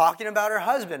and you're talking about her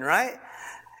husband, right?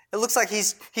 It looks like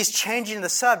he's changing the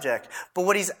subject, but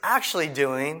what he's actually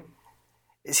doing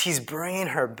is he's bringing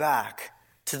her back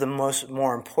to the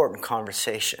more important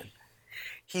conversation.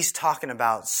 He's talking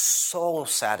about soul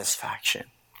satisfaction.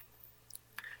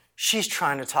 She's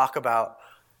trying to talk about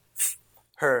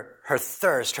her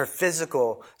thirst, her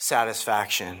physical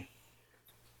satisfaction.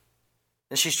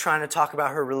 And she's trying to talk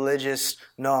about her religious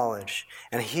knowledge.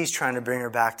 And he's trying to bring her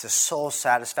back to soul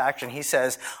satisfaction. He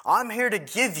says, I'm here to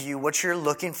give you what you're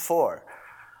looking for.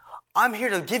 I'm here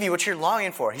to give you what you're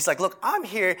longing for. He's like, look, I'm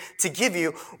here to give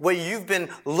you what you've been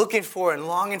looking for and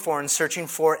longing for and searching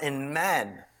for in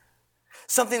men.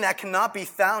 Something that cannot be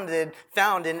found in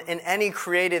any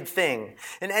created thing,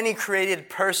 in any created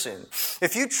person.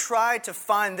 If you try to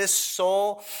find this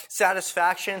soul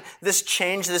satisfaction, this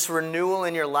change, this renewal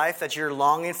in your life that you're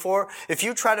longing for, if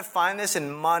you try to find this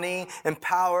in money, in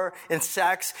power, in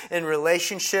sex, in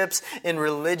relationships, in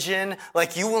religion,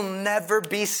 like you will never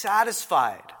be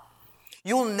satisfied.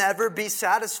 You'll never be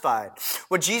satisfied.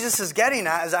 What Jesus is getting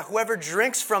at is that whoever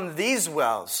drinks from these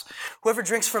wells that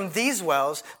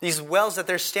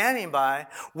they're standing by,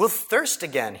 will thirst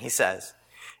again, he says.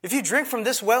 If you drink from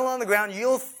this well on the ground,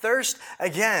 you'll thirst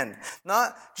again.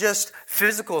 Not just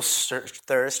physical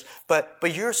thirst, but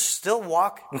you're still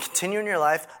walk and continue in your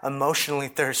life emotionally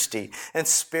thirsty and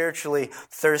spiritually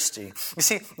thirsty. You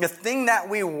see, the thing that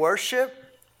we worship,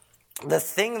 the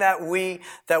thing that we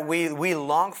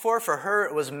long for her,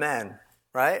 it was men,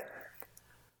 right?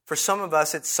 For some of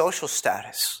us, it's social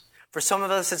status. For some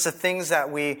of us, it's the things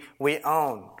that we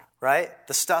own, right?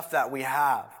 The stuff that we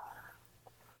have.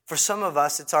 For some of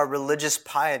us, it's our religious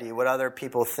piety, what other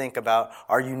people think about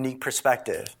our unique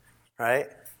perspective, right?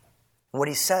 What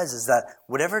he says is that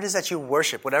whatever it is that you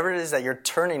worship, whatever it is that you're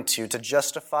turning to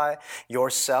justify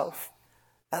yourself,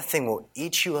 that thing will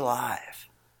eat you alive.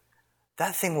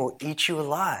 That thing will eat you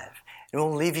alive. It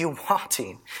will leave you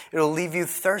wanting. It will leave you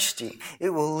thirsty.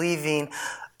 It will leave you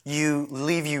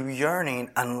yearning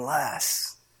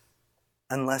unless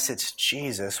it's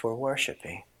Jesus we're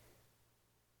worshiping.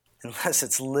 Unless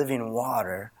it's living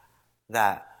water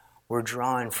that we're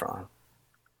drawing from.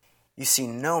 You see,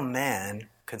 no man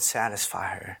could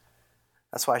satisfy her.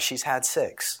 That's why she's had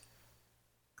 6.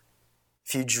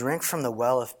 If you drink from the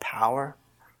well of power,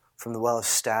 from the well of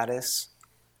status,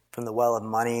 from the well of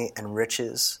money and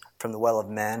riches, from the well of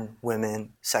men,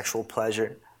 women, sexual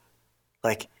pleasure,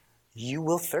 like, you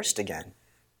will thirst again.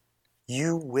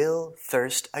 You will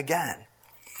thirst again.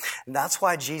 And that's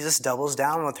why Jesus doubles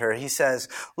down with her. He says,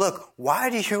 look, why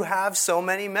do you have so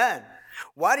many men?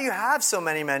 Why do you have so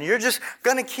many men? You're just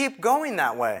going to keep going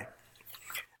that way.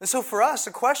 And so for us,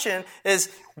 the question is,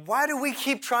 why do we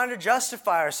keep trying to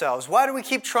justify ourselves? Why do we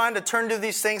keep trying to turn to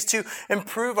these things to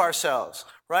improve ourselves?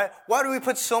 Right? Why do we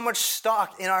put so much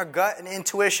stock in our gut and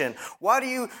intuition? Why do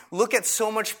you look at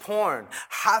so much porn,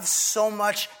 have so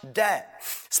much debt,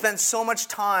 spend so much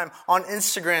time on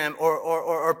Instagram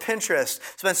or Pinterest,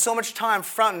 spend so much time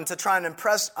fronting to try and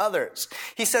impress others?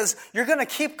 He says, you're going to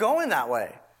keep going that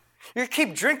way. You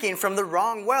keep drinking from the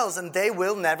wrong wells and they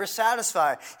will never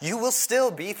satisfy. You will still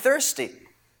be thirsty.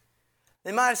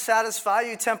 They might satisfy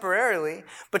you temporarily,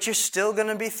 but you're still going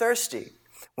to be thirsty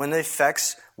when the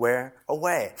effects wear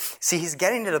away. See, he's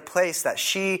getting to the place that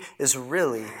she is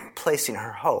really placing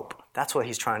her hope. That's what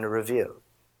he's trying to reveal.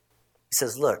 He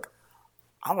says, look,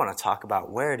 I want to talk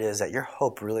about where it is that your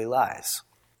hope really lies.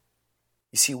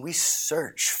 You see, we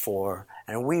search for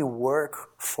and we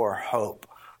work for hope.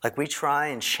 Like we try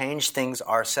and change things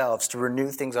ourselves, to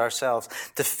renew things ourselves,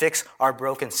 to fix our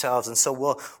broken selves. And so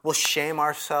we'll shame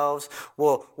ourselves.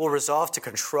 We'll resolve to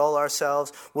control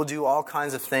ourselves. We'll do all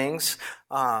kinds of things.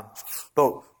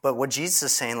 But what Jesus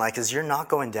is saying, is you're not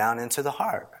going down into the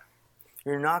heart.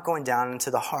 You're not going down into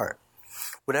the heart.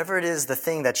 Whatever it is, the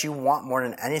thing that you want more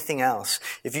than anything else,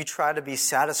 if you try to be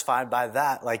satisfied by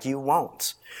that, you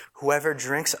won't. Whoever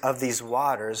drinks of these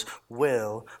waters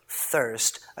will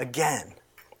thirst again.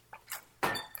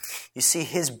 You see,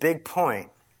 his big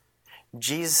point,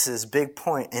 Jesus' big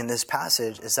point in this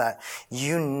passage is that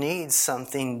you need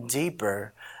something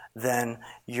deeper than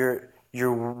your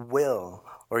your will,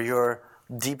 or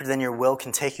deeper than your will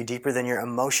can take you, deeper than your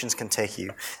emotions can take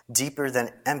you, deeper than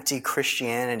empty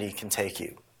Christianity can take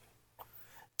you,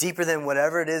 deeper than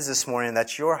whatever it is this morning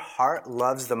that your heart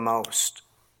loves the most.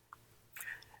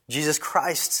 Jesus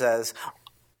Christ says,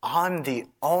 I'm the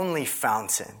only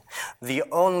fountain, the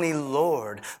only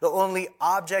Lord, the only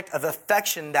object of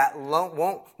affection that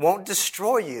won't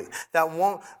destroy you, that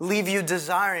won't leave you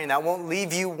desiring, that won't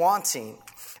leave you wanting.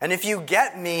 And if you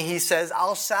get me, he says,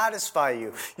 I'll satisfy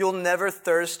you. You'll never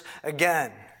thirst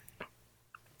again.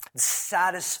 The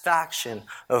satisfaction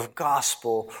of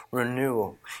gospel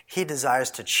renewal. He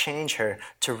desires to change her,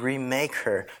 to remake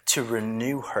her, to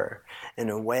renew her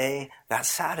in a way that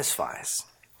satisfies.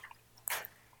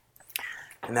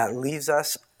 And that leaves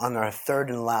us on our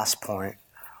third and last point,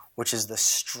 which is the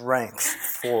strength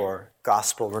for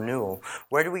gospel renewal.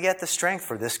 Where do we get the strength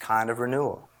for this kind of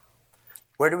renewal?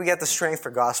 Where do we get the strength for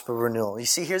gospel renewal? You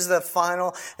see, here's the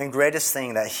final and greatest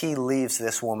thing that he leaves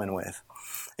this woman with.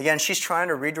 Again, she's trying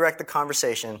to redirect the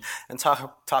conversation and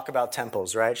talk about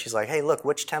temples, right? She's like, hey, look,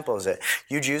 which temple is it?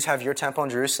 You Jews have your temple in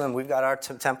Jerusalem. We've got our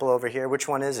temple over here. Which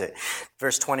one is it?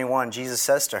 Verse 21, Jesus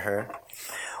says to her,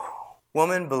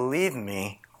 woman, believe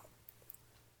me.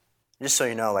 Just so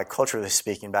you know, like culturally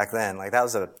speaking, back then, like that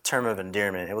was a term of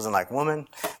endearment. It wasn't like woman,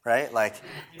 right? Like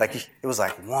it was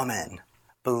like woman.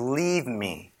 Believe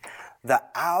me, the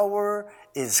hour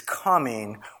is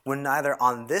coming when neither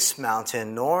on this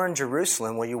mountain nor in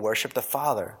Jerusalem will you worship the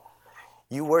Father.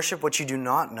 You worship what you do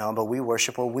not know, but we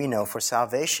worship what we know, for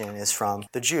salvation is from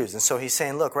the Jews. And so he's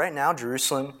saying, look, right now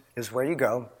Jerusalem is where you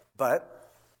go, but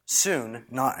soon,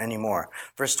 not anymore.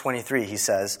 Verse 23, he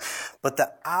says, but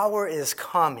the hour is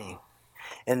coming,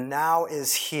 and now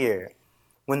is here,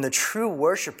 when the true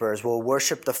worshipers will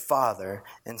worship the Father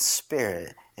in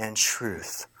spirit and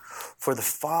truth. For the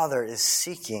Father is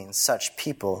seeking such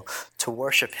people to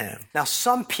worship him. Now,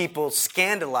 some people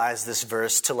scandalize this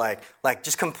verse to like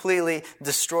just completely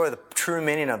destroy the true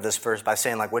meaning of this verse by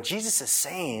saying, like, what Jesus is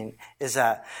saying is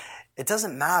that it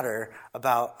doesn't matter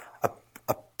about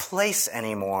a place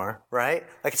anymore, right?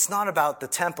 Like, it's not about the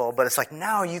temple, but it's like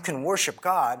now you can worship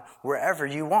God wherever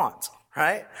you want.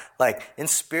 Right? Like in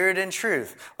spirit and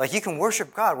truth. Like you can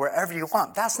worship God wherever you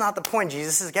want. That's not the point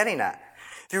Jesus is getting at.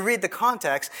 If you read the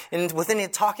context and within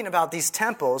it talking about these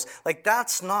temples, like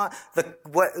that's not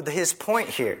his point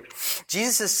here.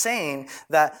 Jesus is saying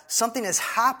that something is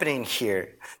happening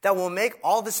here that will make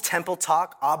all this temple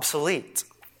talk obsolete.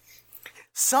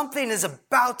 Something is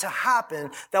about to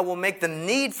happen that will make the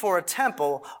need for a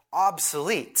temple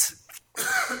obsolete.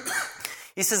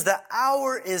 He says the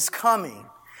hour is coming.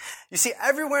 You see,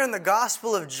 everywhere in the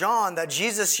Gospel of John that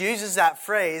Jesus uses that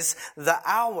phrase, the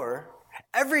hour,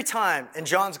 every time in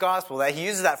John's Gospel that he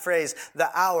uses that phrase, the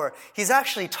hour, he's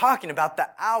actually talking about the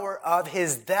hour of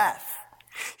his death.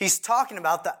 He's talking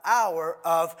about the hour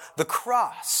of the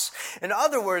cross. In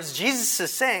other words, Jesus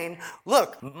is saying,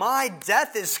 look, my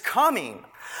death is coming.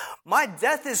 My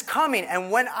death is coming,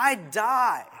 and when I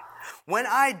die,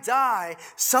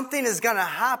 something is going to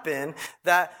happen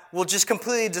that will just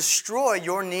completely destroy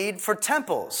your need for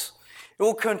temples. It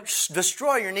will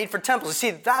destroy your need for temples.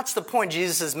 You see, that's the point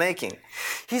Jesus is making.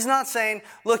 He's not saying,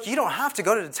 look, you don't have to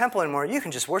go to the temple anymore. You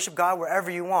can just worship God wherever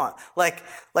you want. Like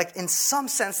in some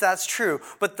sense, that's true.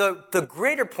 But the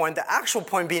greater point, the actual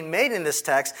point being made in this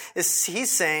text is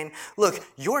he's saying, look,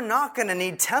 you're not going to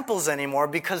need temples anymore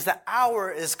because the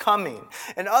hour is coming.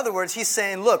 In other words, he's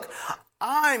saying, look,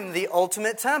 I'm the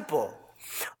ultimate temple.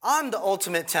 I'm the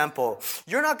ultimate temple.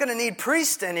 You're not going to need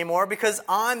priests anymore because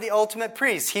I'm the ultimate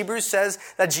priest. Hebrews says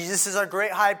that Jesus is our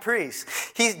great high priest.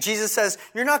 Jesus says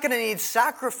you're not going to need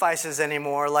sacrifices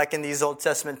anymore like in these Old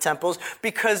Testament temples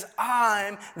because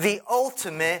I'm the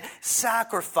ultimate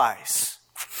sacrifice.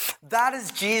 That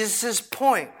is Jesus'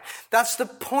 point. That's the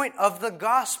point of the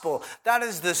gospel. That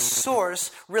is the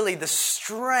source, really the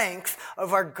strength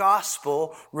of our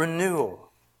gospel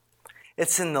renewal.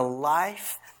 It's in the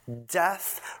life,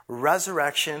 death,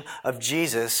 resurrection of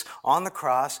Jesus on the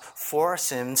cross for our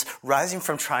sins, rising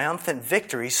from triumphant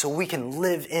victory so we can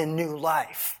live in new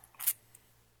life.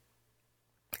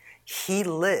 He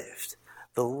lived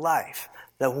the life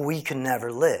that we could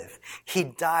never live. He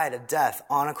died a death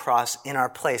on a cross in our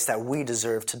place that we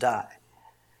deserve to die.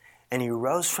 And he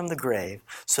rose from the grave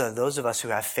so that those of us who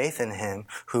have faith in him,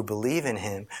 who believe in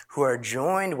him, who are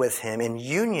joined with him, in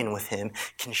union with him,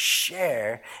 can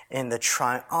share in the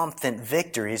triumphant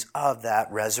victories of that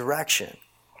resurrection.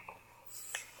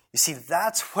 You see,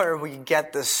 that's where we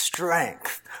get the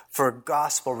strength for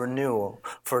gospel renewal,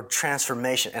 for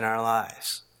transformation in our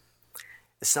lives.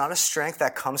 It's not a strength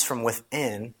that comes from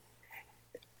within.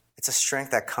 It's a strength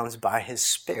that comes by his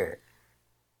Spirit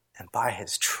and by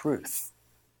his truth.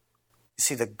 You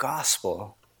see, the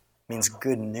gospel means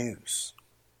good news.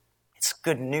 It's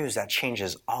good news that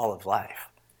changes all of life.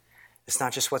 It's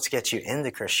not just what gets you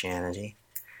into Christianity.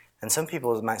 And some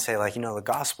people might say, like, the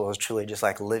gospel is truly just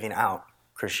like living out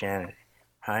Christianity,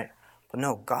 right? But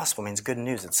no, gospel means good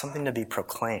news. It's something to be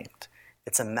proclaimed.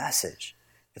 It's a message.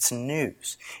 It's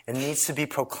news. It needs to be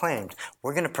proclaimed.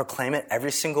 We're going to proclaim it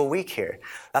every single week here.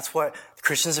 That's what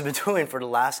Christians have been doing for the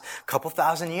last couple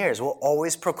thousand years. We'll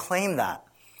always proclaim that.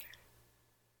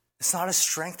 It's not a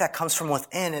strength that comes from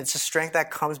within. It's a strength that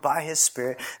comes by his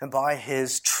Spirit and by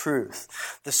his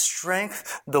truth. The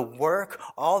strength, the work,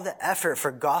 all the effort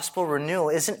for gospel renewal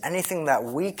isn't anything that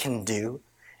we can do.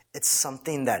 It's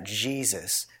something that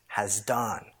Jesus has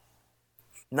done.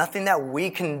 Nothing that we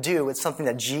can do. It's something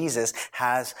that Jesus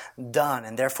has done.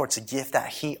 And therefore, it's a gift that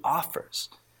he offers.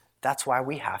 That's why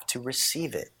we have to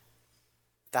receive it.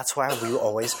 That's why we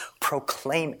always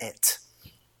proclaim it.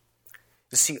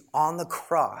 You see, on the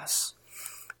cross,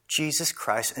 Jesus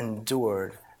Christ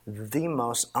endured the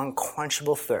most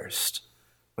unquenchable thirst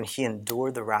when he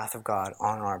endured the wrath of God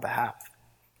on our behalf.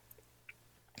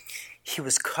 He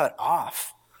was cut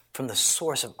off from the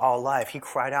source of all life. He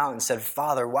cried out and said,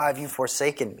 "Father, why have you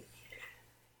forsaken me?"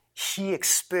 He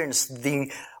experienced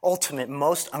the ultimate,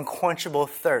 most unquenchable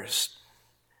thirst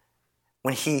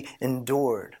when he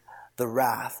endured the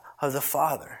wrath of the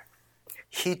Father.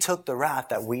 He took the wrath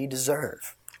that we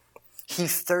deserve. He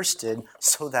thirsted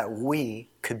so that we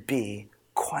could be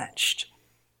quenched.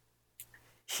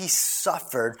 He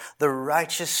suffered the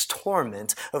righteous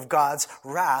torment of God's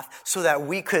wrath so that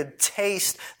we could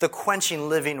taste the quenching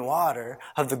living water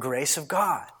of the grace of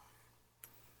God.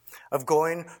 Of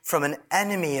going from an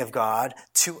enemy of God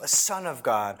to a son of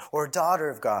God or a daughter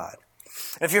of God.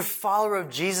 If you're a follower of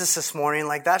Jesus this morning,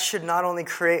 that should not only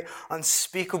create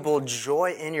unspeakable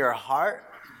joy in your heart,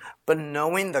 but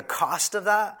knowing the cost of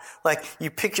that, you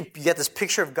get this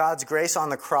picture of God's grace on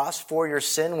the cross for your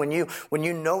sin. When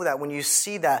you know that, when you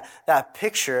see that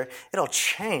picture, it'll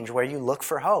change where you look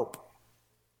for hope.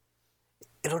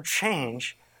 It'll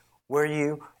change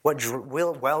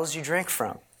what wells you drink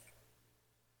from.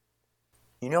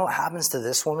 You know what happens to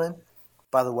this woman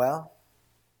by the well?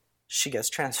 She gets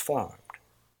transformed.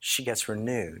 She gets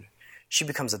renewed. She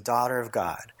becomes a daughter of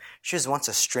God. She was once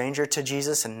a stranger to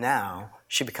Jesus, and now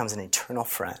she becomes an eternal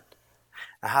friend.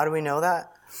 Now, how do we know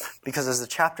that? Because as the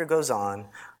chapter goes on,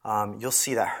 you'll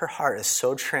see that her heart is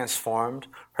so transformed,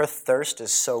 her thirst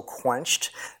is so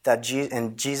quenched,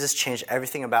 and Jesus changed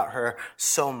everything about her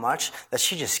so much that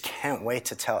she just can't wait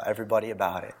to tell everybody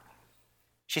about it.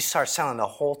 She starts telling the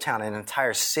whole town, and an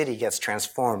entire city gets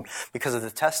transformed because of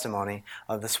the testimony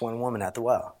of this one woman at the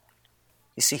well.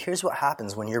 You see, here's what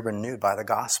happens when you're renewed by the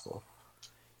gospel.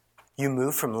 You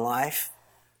move from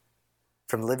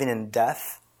living in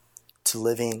death to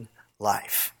living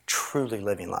life, truly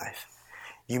living life.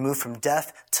 You move from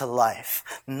death to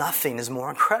life. Nothing is more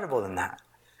incredible than that.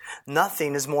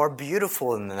 Nothing is more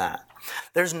beautiful than that.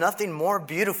 There's nothing more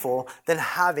beautiful than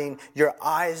having your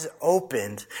eyes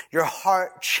opened, your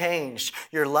heart changed,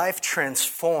 your life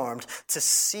transformed, to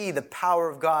see the power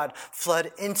of God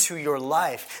flood into your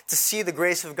life, to see the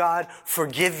grace of God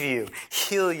forgive you,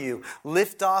 heal you,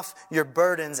 lift off your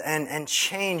burdens, and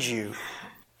change you.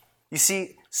 You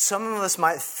see, some of us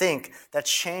might think that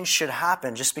change should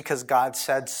happen just because God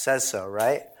says so,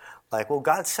 right?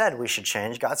 God said we should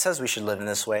change. God says we should live in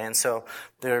this way, and so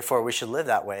therefore we should live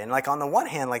that way. And on the one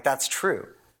hand, that's true,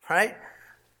 right?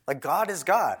 God is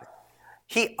God.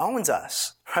 He owns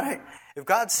us, right? If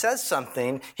God says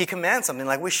something, he commands something,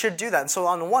 we should do that. And so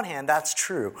on the one hand, that's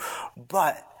true.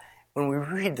 But when we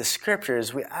read the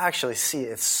scriptures, we actually see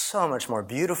it's so much more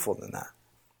beautiful than that.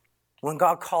 When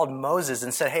God called Moses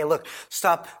and said, "Hey, look,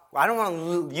 stop. I don't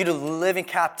want you to live in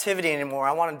captivity anymore.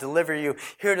 I want to deliver you.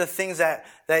 Here are the things that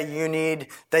you need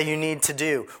to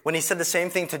do." When he said the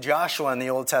same thing to Joshua in the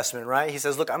Old Testament, right? He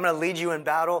says, "Look, I'm going to lead you in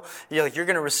battle. You're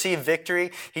going to receive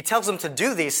victory." He tells them to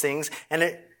do these things, and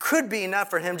it could be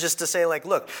enough for him just to say,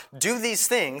 "Look, do these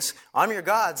things. I'm your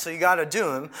God, so you got to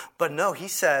do them." But no, he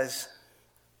says,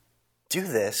 "Do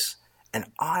this, and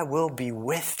I will be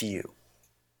with you.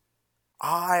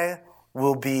 I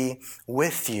will be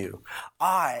with you.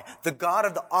 I, the God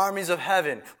of the armies of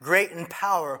heaven, great in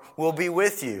power, will be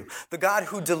with you. The God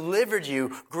who delivered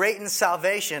you, great in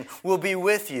salvation, will be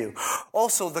with you.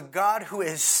 Also, the God who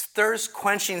is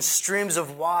thirst-quenching streams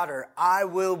of water, I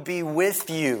will be with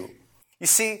you." You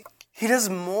see, he does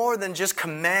more than just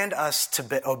command us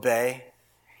to obey.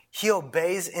 He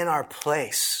obeys in our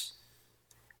place,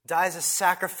 dies a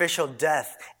sacrificial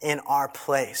death in our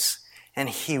place. and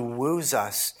he woos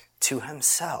us to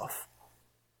himself.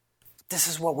 This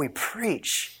is what we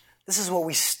preach. This is what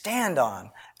we stand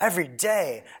on every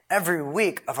day, every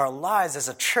week of our lives as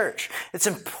a church. It's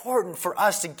important for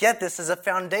us to get this as a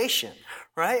foundation,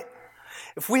 right?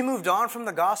 If we moved on from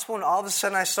the gospel and all of a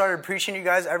sudden I started preaching to you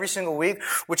guys every single week,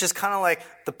 which is kind of like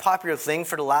the popular thing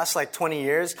for the last 20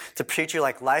 years, to preach you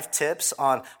life tips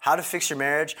on how to fix your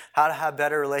marriage, how to have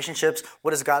better relationships,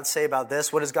 what does God say about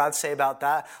this, what does God say about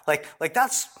that?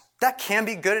 That can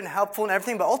be good and helpful and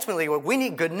everything, but ultimately we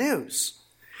need good news.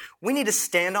 We need to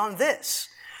stand on this.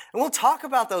 And we'll talk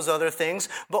about those other things,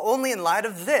 but only in light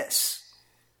of this.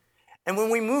 And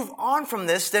when we move on from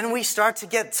this, then we start to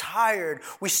get tired.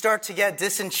 We start to get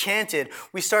disenchanted.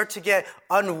 We start to get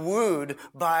unwooed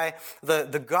by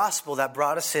the gospel that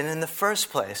brought us in the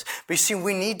first place. But you see,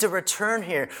 we need to return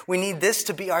here. We need this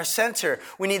to be our center.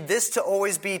 We need this to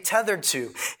always be tethered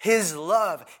to. His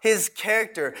love, His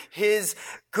character, His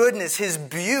goodness, His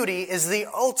beauty is the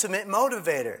ultimate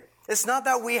motivator. It's not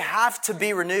that we have to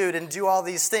be renewed and do all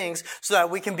these things so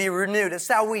that we can be renewed. It's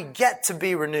that we get to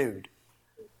be renewed.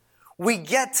 We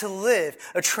get to live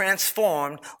a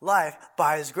transformed life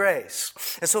by His grace.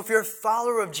 And so if you're a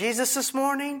follower of Jesus this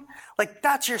morning,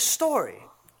 that's your story.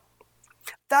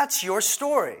 That's your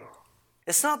story.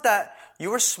 It's not that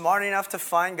you were smart enough to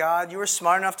find God, you were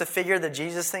smart enough to figure the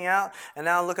Jesus thing out, and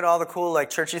now look at all the cool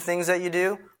churchy things that you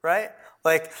do, right?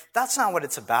 That's not what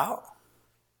it's about.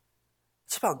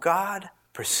 It's about God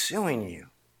pursuing you,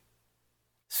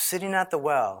 sitting at the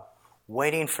well,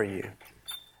 waiting for you,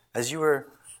 as you were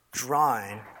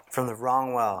drawing from the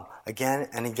wrong well again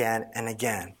and again and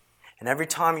again. And every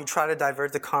time you try to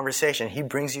divert the conversation, He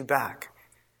brings you back.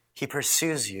 He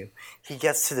pursues you. He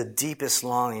gets to the deepest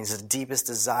longings, the deepest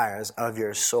desires of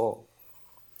your soul.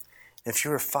 If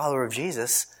you're a follower of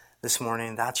Jesus this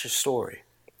morning, that's your story.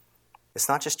 It's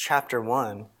not just chapter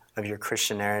 1 of your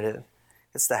Christian narrative.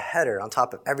 It's the header on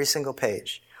top of every single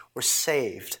page. We're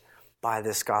saved by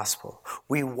this gospel.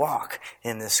 We walk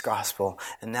in this gospel.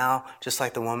 And now, just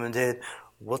like the woman did,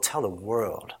 we'll tell the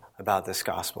world about this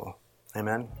gospel.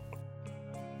 Amen?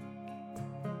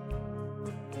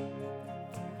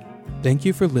 Thank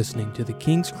you for listening to the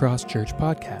King's Cross Church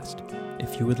podcast.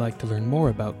 If you would like to learn more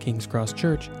about King's Cross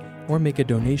Church or make a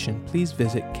donation, please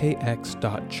visit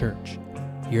kx.church.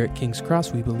 Here at King's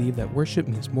Cross, we believe that worship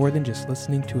means more than just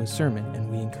listening to a sermon, and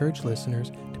we encourage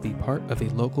listeners to be part of a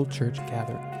local church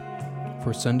gathering.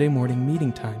 For Sunday morning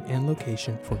meeting time and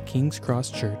location for King's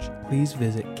Cross Church, please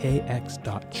visit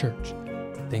kx.church.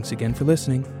 Thanks again for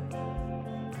listening.